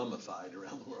people are mummified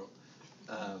around the world.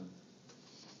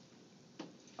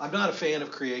 I'm not a fan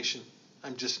of creation.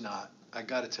 I'm just not. I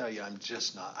got to tell you, I'm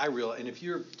just not. And if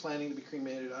you're planning to be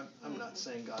cremated, I'm not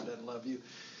saying God doesn't love you.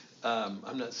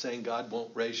 I'm not saying God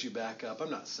won't raise you back up.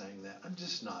 I'm not saying that. I'm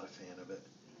just not a fan of it.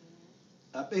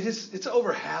 It's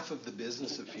over half of the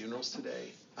business of funerals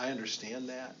today. I understand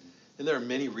that. And there are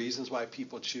many reasons why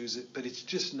people choose it, but it's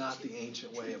just not the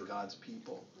ancient way of God's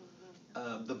people.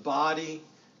 The body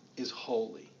is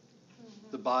holy.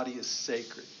 The body is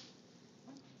sacred.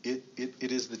 It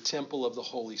is the temple of the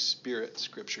Holy Spirit,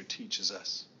 Scripture teaches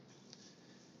us.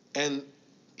 And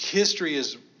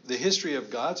the history of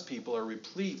God's people are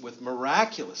replete with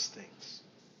miraculous things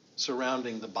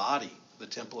surrounding the body, the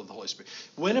temple of the Holy Spirit.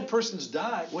 When a person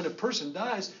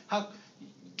dies,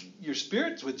 your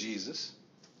spirit's with Jesus,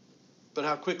 but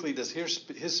how quickly does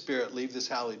his spirit leave this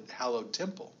hallowed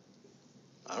temple?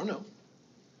 I don't know.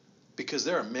 Because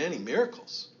there are many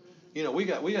miracles. You know, we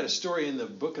got a story in the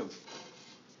book of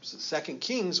 2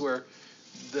 Kings where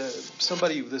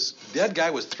this dead guy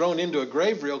was thrown into a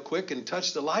grave real quick and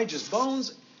touched Elijah's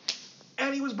bones,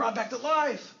 and he was brought back to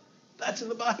life. That's in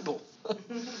the Bible.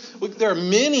 Look, there are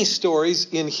many stories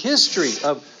in history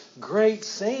of great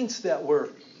saints that were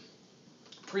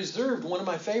preserved. One of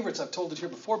my favorites, I've told it here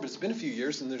before, but it's been a few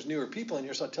years, and there's newer people in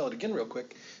here, so I'll tell it again real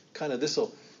quick. Kind of this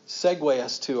will segue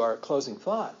us to our closing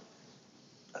thought.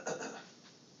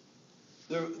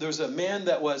 There's a man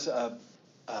that was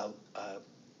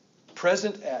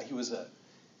present at,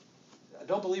 I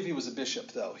don't believe he was a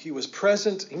bishop, though. He was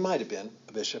present, he might have been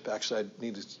a bishop. Actually, I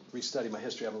need to restudy my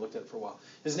history. I haven't looked at it for a while.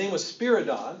 His name was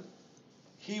Spiridon.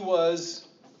 He was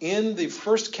in the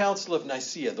First Council of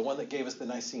Nicaea, the one that gave us the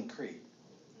Nicene Creed.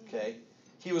 Okay?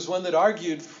 He was one that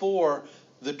argued for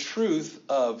the truth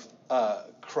of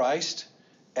Christ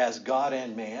as God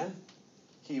and man.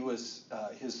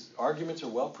 His arguments are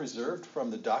well preserved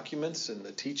from the documents and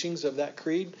the teachings of that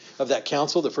creed, of that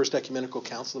council, the First Ecumenical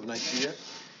Council of Nicaea.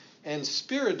 And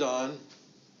Spiridon,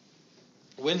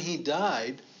 when he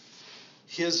died,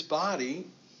 his body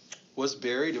was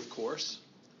buried, of course,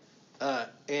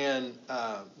 and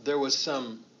there was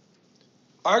some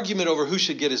argument over who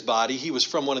should get his body. He was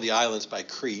from one of the islands by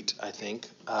Crete, I think.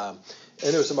 And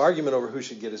there was some argument over who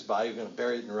should get his body. You're going to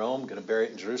bury it in Rome, going to bury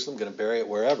it in Jerusalem, going to bury it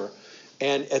wherever.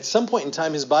 And at some point in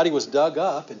time, his body was dug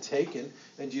up and taken.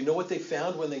 And do you know what they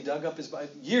found when they dug up his body?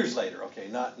 Years later, okay,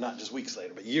 not just weeks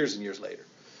later, but years and years later.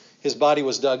 His body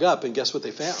was dug up, and guess what they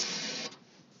found?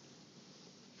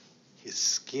 His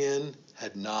skin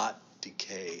had not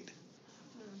decayed.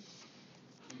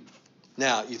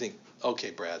 Now, you think,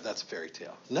 okay, Brad, that's a fairy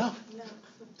tale. No.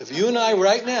 If you and I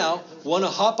right now want to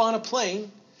hop on a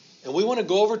plane, and we want to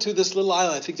go over to this little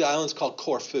island, I think the island's called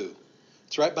Corfu.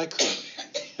 It's right by Crete.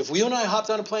 If you and I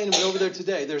hopped on a plane and went over there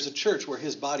today, there's a church where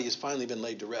his body has finally been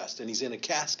laid to rest, and he's in a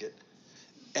casket,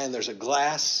 and there's a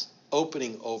glass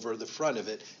opening over the front of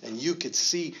it, and you could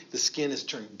see the skin has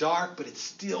turned dark, but it's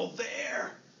still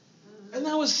there. And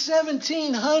that was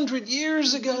 1,700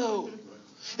 years ago.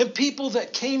 And people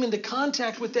that came into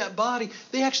contact with that body,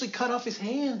 they actually cut off his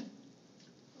hand.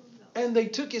 And they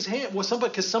took his hand. Well,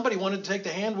 because somebody wanted to take the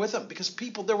hand with them. Because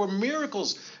there were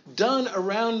miracles done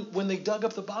around when they dug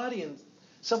up the body, and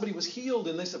somebody was healed,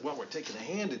 and they said, well, we're taking a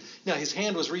hand. And now his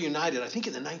hand was reunited, I think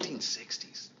in the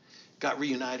 1960s. Got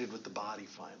reunited with the body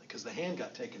finally, because the hand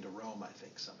got taken to Rome, I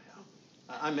think, somehow.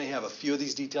 I may have a few of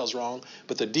these details wrong,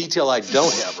 but the detail I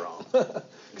don't have wrong,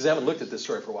 because I haven't looked at this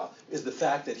story for a while, is the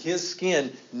fact that his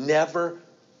skin never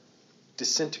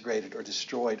disintegrated or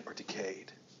destroyed or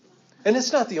decayed. And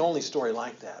it's not the only story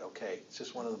like that, okay? It's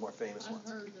just one of the more famous ones.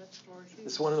 I've heard that story too.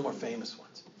 It's one of the more famous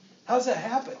ones. How does that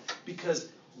happen? Because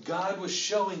God was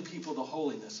showing people the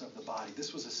holiness of the body.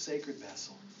 This was a sacred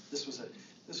vessel. This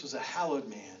was a hallowed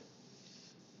man.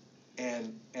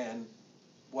 And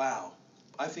wow,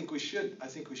 I think we should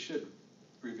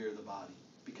revere the body,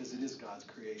 because it is God's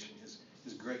creation,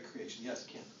 his great creation. Yes,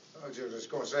 Ken. I was just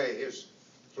going to say, his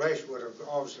flesh would have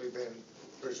obviously been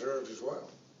preserved as well,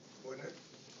 wouldn't it?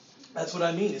 That's what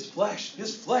I mean. His flesh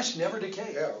never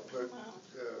decayed. Yeah, but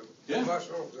the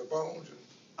muscles, the bones.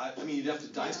 I mean, you'd have to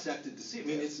dissect it to see. I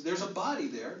mean, there's a body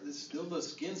there. There's still the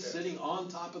skin sitting on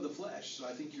top of the flesh. So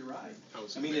I think you're right.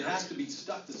 I mean, it has to be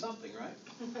stuck to something,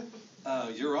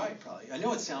 right? You're right, probably. I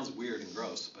know it sounds weird and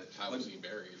gross, but how was he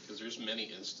buried? Because there's many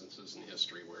instances in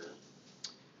history where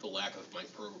the lack of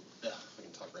microbial.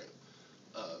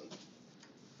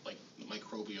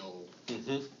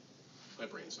 Mm-hmm. My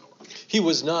brain's not working. He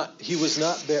was not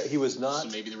there. He was not. So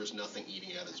maybe there was nothing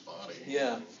eating at his body.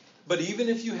 Yeah. But even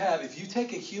if you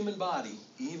take a human body,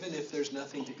 even if there's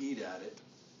nothing to eat at it,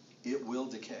 it will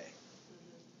decay.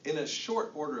 in a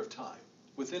short order of time,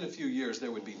 within a few years,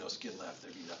 there would be no skin left.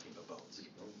 There'd be nothing but bones.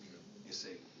 You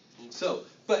see. So,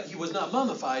 but he was not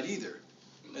mummified either,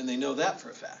 and they know that for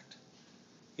a fact.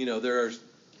 You know, there are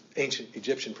ancient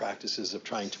Egyptian practices of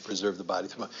trying to preserve the body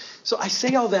through. So I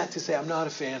say all that to say I'm not a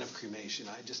fan of cremation.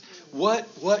 I just what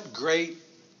great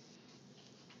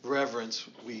reverence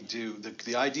we do.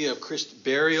 The idea of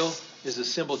burial is a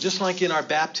symbol. Just like in our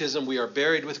baptism, we are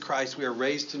buried with Christ. We are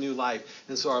raised to new life,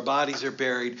 and so our bodies are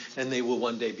buried, and they will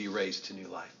one day be raised to new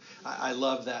life. I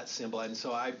love that symbol, and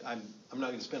so I'm not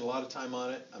going to spend a lot of time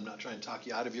on it. I'm not trying to talk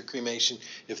you out of your cremation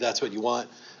if that's what you want.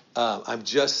 I'm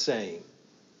just saying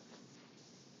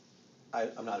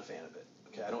I'm not a fan of it.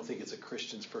 Okay, I don't think it's a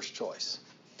Christian's first choice.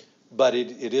 But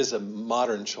it is a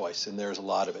modern choice, and there's a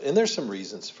lot of it. And there's some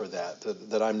reasons for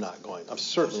that I'm not going. I'm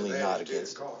certainly not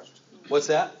against. Cost. What's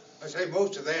that? I say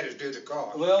most of that is due to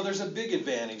cost. Well, there's a big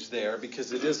advantage there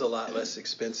because it is a lot less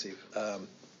expensive.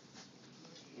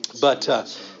 But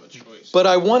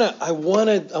I want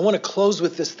to close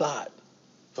with this thought.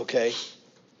 Okay.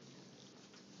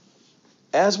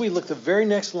 As we look, the very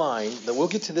next line, that we'll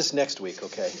get to this next week.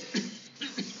 Okay.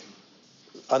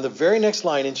 On the very next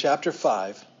line in chapter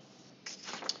 5.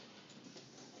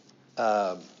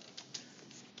 Let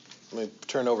me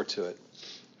turn over to it.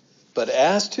 But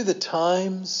as to the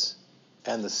times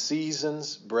and the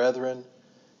seasons, brethren,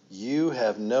 you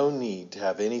have no need to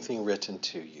have anything written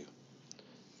to you.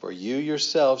 For you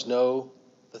yourselves know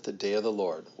that the day of the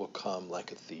Lord will come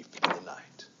like a thief in the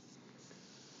night.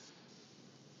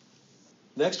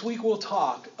 Next week we'll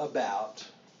talk about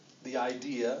the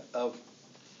idea of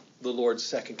the Lord's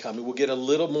second coming. We'll get a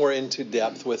little more into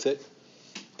depth with it.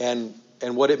 And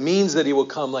what it means that he will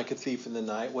come like a thief in the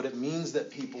night, what it means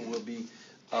that people will be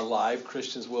alive,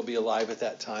 Christians will be alive at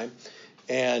that time.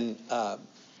 And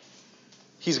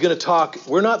he's going to talk,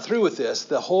 we're not through with this.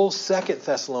 The whole 2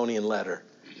 Thessalonian letter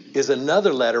is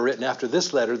another letter written after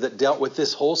this letter that dealt with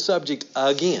this whole subject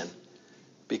again,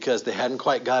 because they hadn't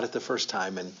quite got it the first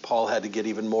time, and Paul had to get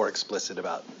even more explicit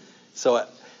about it. So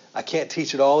I can't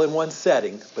teach it all in one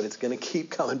setting, but it's going to keep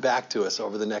coming back to us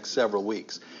over the next several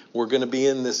weeks. We're going to be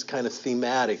in this kind of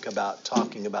thematic about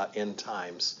talking about end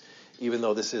times, even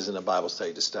though this isn't a Bible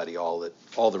study to study all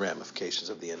the ramifications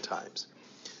of the end times.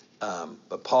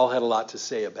 But Paul had a lot to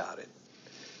say about it.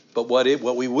 But what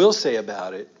we will say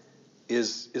about it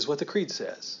is what the Creed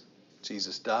says.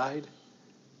 Jesus died.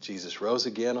 Jesus rose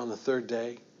again on the third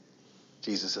day.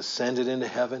 Jesus ascended into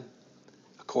heaven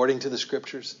according to the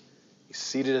Scriptures. He's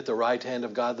seated at the right hand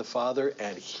of God the Father,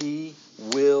 and he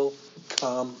will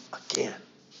come again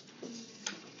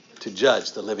to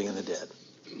judge the living and the dead.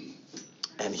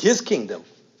 And his kingdom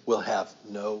will have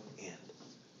no end.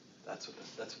 That's what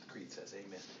the Creed says.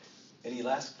 Amen. Any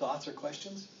last thoughts or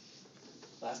questions?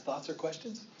 Last thoughts or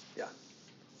questions? Yeah.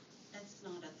 That's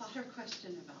not a thought or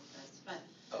question about this, but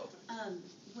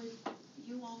would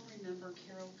you all remember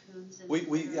Carol Coons?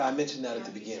 I mentioned that at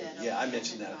the beginning. Yeah, I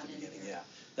mentioned that at the beginning. Yeah.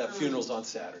 That funeral's on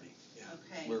Saturday. Yeah.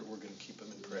 Okay. We're going to keep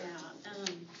them in prayer.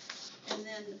 Yeah. And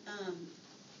then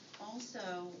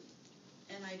also,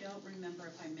 and I don't remember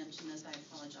if I mentioned this, I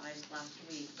apologize, last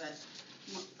week, but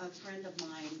a friend of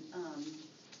mine,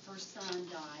 her son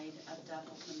died of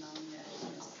devil's pneumonia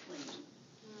in his sleep.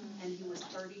 And he was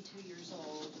 32 years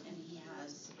old, and he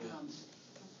has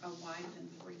a wife and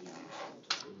 3 young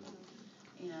children.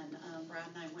 And Brad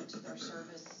and I went to their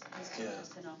service, his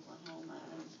service in Oklahoma,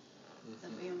 and the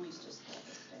family's just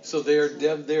devastated. So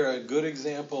they're a good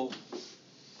example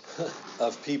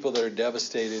of people that are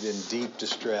devastated in deep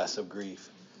distress of grief.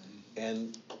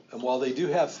 And while they do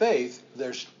have faith,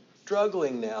 they're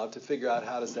struggling now to figure out,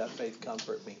 how does that faith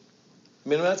comfort me? I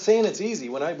mean, I'm not saying it's easy.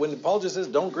 When Paul just says,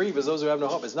 don't grieve as those who have no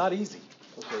hope, it's not easy.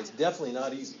 Okay, it's definitely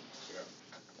not easy.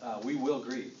 We will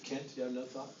grieve. Kent, do you have another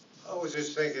thought? I was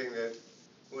just thinking that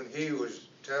when he was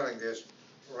writing this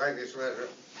letter,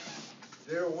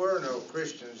 there were no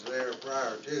Christians there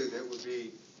prior to that would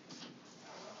be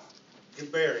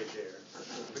buried there,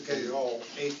 because it's all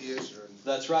atheists.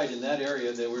 That's right. In that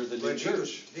area, they were the new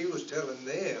church. He was telling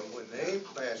them when they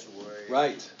passed away,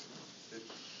 right,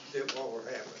 that what would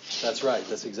happen. That's right.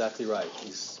 That's exactly right.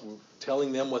 He's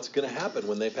telling them what's going to happen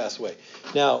when they pass away.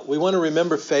 Now, we want to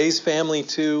remember Faye's family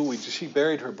too. She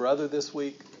buried her brother this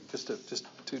week, just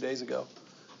 2 days ago.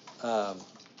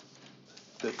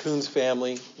 The Coons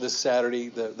family this Saturday,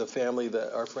 the family,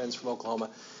 our friends from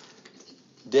Oklahoma.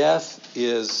 Death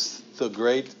is the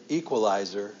great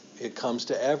equalizer. It comes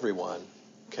to everyone.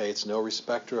 Okay, it's no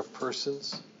respecter of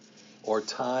persons or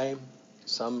time.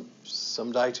 Some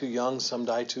die too young, some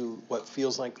die too what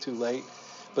feels like too late.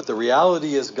 But the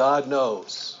reality is God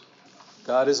knows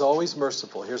God is always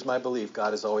merciful. Here's my belief.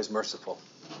 God is always merciful.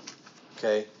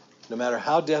 Okay? No matter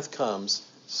how death comes,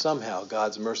 somehow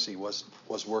God's mercy was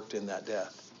worked in that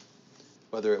death.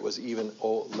 Whether it was even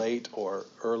late or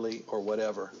early or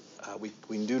whatever.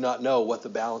 We do not know what the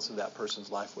balance of that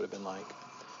person's life would have been like.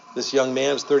 This young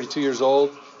man is 32 years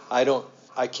old. I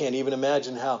can't even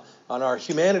imagine how, on our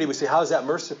humanity, we say, how is that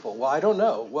merciful? Well, I don't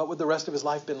know. What would the rest of his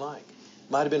life been like?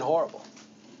 Might have been horrible.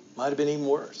 Might have been even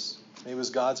worse. Maybe it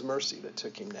was God's mercy that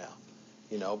took him now.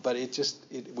 But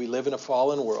we live in a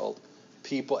fallen world.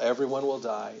 Everyone will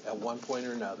die at one point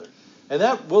or another. And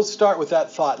we'll start with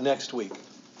that thought next week.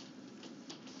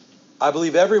 I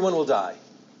believe everyone will die.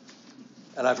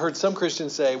 And I've heard some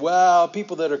Christians say, well,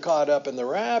 people that are caught up in the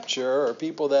rapture or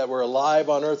people that were alive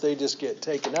on earth, they just get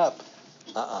taken up.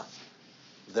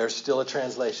 There's still a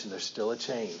translation. There's still a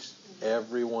change.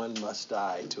 Everyone must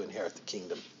die to inherit the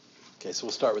kingdom. Okay, so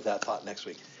we'll start with that thought next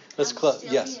week. Let's close.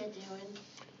 Yes.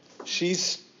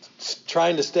 She's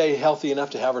trying to stay healthy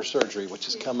enough to have her surgery, which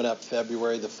is coming up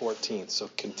February the 14th. So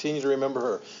continue to remember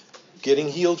her. Getting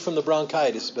healed from the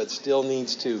bronchitis, but still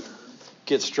needs to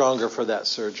get stronger for that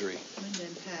surgery. Linda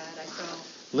and Pat, I saw.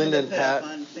 Linda and Pat.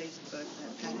 On Facebook that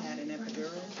Pat had an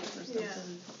epidural or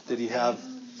something. Did he have?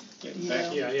 Yeah,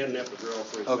 he had an epidural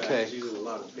for his back. He's in a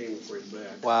lot of pain for his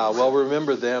back. Wow. Well,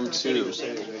 remember them He too. was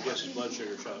saying, I guess his blood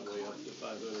sugar shot way up to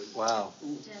 500. Wow.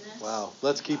 Wow.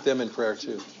 Let's keep them in prayer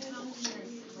too.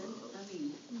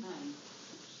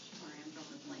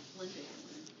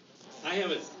 I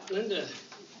haven't.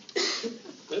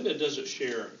 Linda doesn't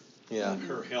share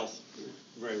her health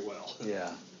very well.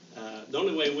 Yeah. The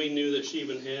only way we knew that she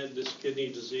even had this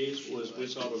kidney disease was we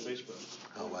saw it on Facebook.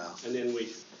 Oh, wow. And then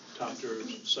we talked to her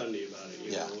Sunday about it,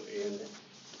 you know, and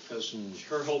because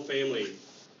her whole family,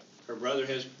 her brother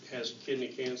has kidney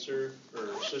cancer,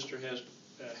 her sister has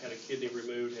had a kidney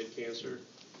removed, had cancer.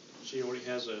 She already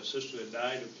has a sister that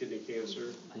died of kidney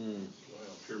cancer.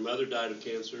 Her mother died of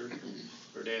cancer.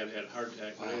 Her dad had a heart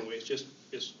attack. But anyway,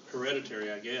 it's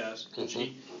hereditary, I guess.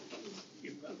 And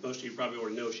most of you probably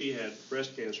already know she had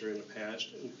breast cancer in the past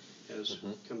and has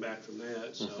come back from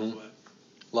that. So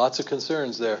lots of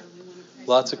concerns there.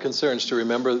 Lots of concerns to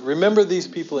remember. Remember these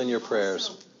people in your prayers.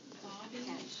 Bobby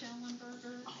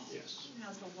Schellenberger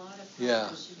has a lot of Yeah.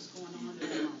 issues going on.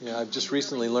 Yeah, I've just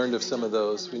recently learned of some of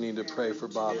those. We need to pray for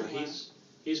Bobby. yeah,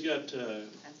 he's got a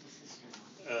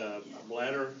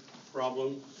bladder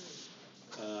problem.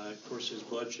 Of course, his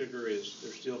blood sugar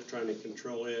they're still trying to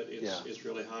control it. It's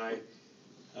really high.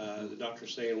 The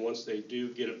doctor's saying once they do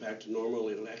get it back to normal,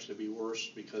 it'll actually be worse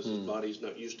because his body's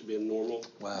not used to being normal.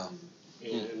 Wow.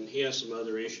 And he has some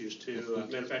other issues too.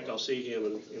 Matter of fact, I'll see him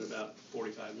in about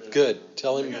 45 minutes. Good.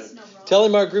 Tell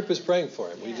him our group is praying for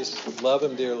him. We just love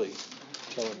him dearly.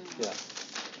 Tell him,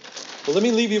 Well, let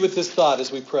me leave you with this thought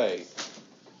as we pray.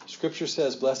 Scripture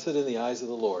says, blessed in the eyes of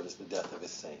the Lord is the death of his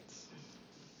saints.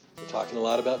 We're talking a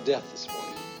lot about death this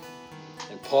morning.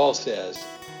 And Paul says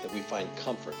that we find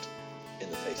comfort in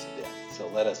the face of death. So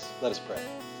let us pray.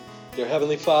 Dear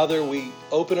Heavenly Father, we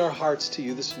open our hearts to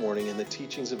you this morning in the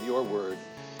teachings of your word,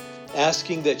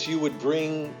 asking that you would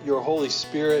bring your Holy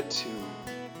Spirit to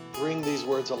bring these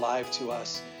words alive to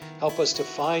us. Help us to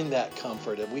find that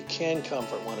comfort, and we can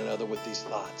comfort one another with these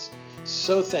thoughts.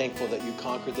 So thankful that you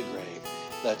conquered the grave,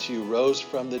 that you rose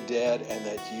from the dead, and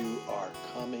that you are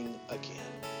coming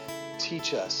again.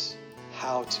 Teach us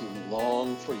how to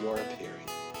long for your appearing.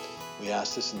 We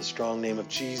ask this in the strong name of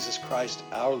Jesus Christ,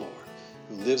 our Lord,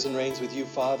 who lives and reigns with you,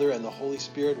 Father, and the Holy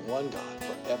Spirit, one God,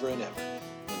 forever and ever,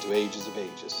 and to ages of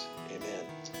ages. Amen.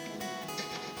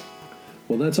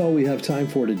 Well, that's all we have time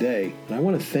for today, and I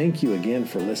want to thank you again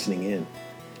for listening in.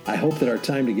 I hope that our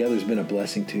time together has been a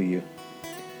blessing to you.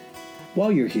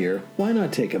 While you're here, why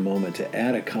not take a moment to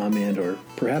add a comment or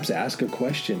perhaps ask a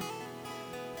question?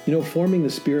 You know, Forming the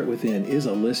Spirit Within is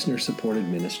a listener-supported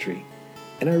ministry,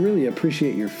 and I really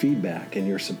appreciate your feedback and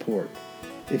your support.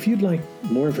 If you'd like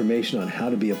more information on how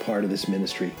to be a part of this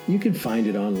ministry, you can find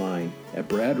it online at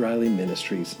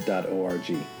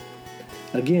bradrileyministries.org.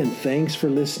 Again, thanks for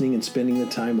listening and spending the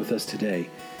time with us today,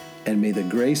 and may the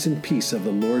grace and peace of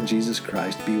the Lord Jesus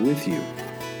Christ be with you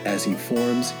as he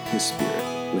forms his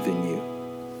Spirit within you.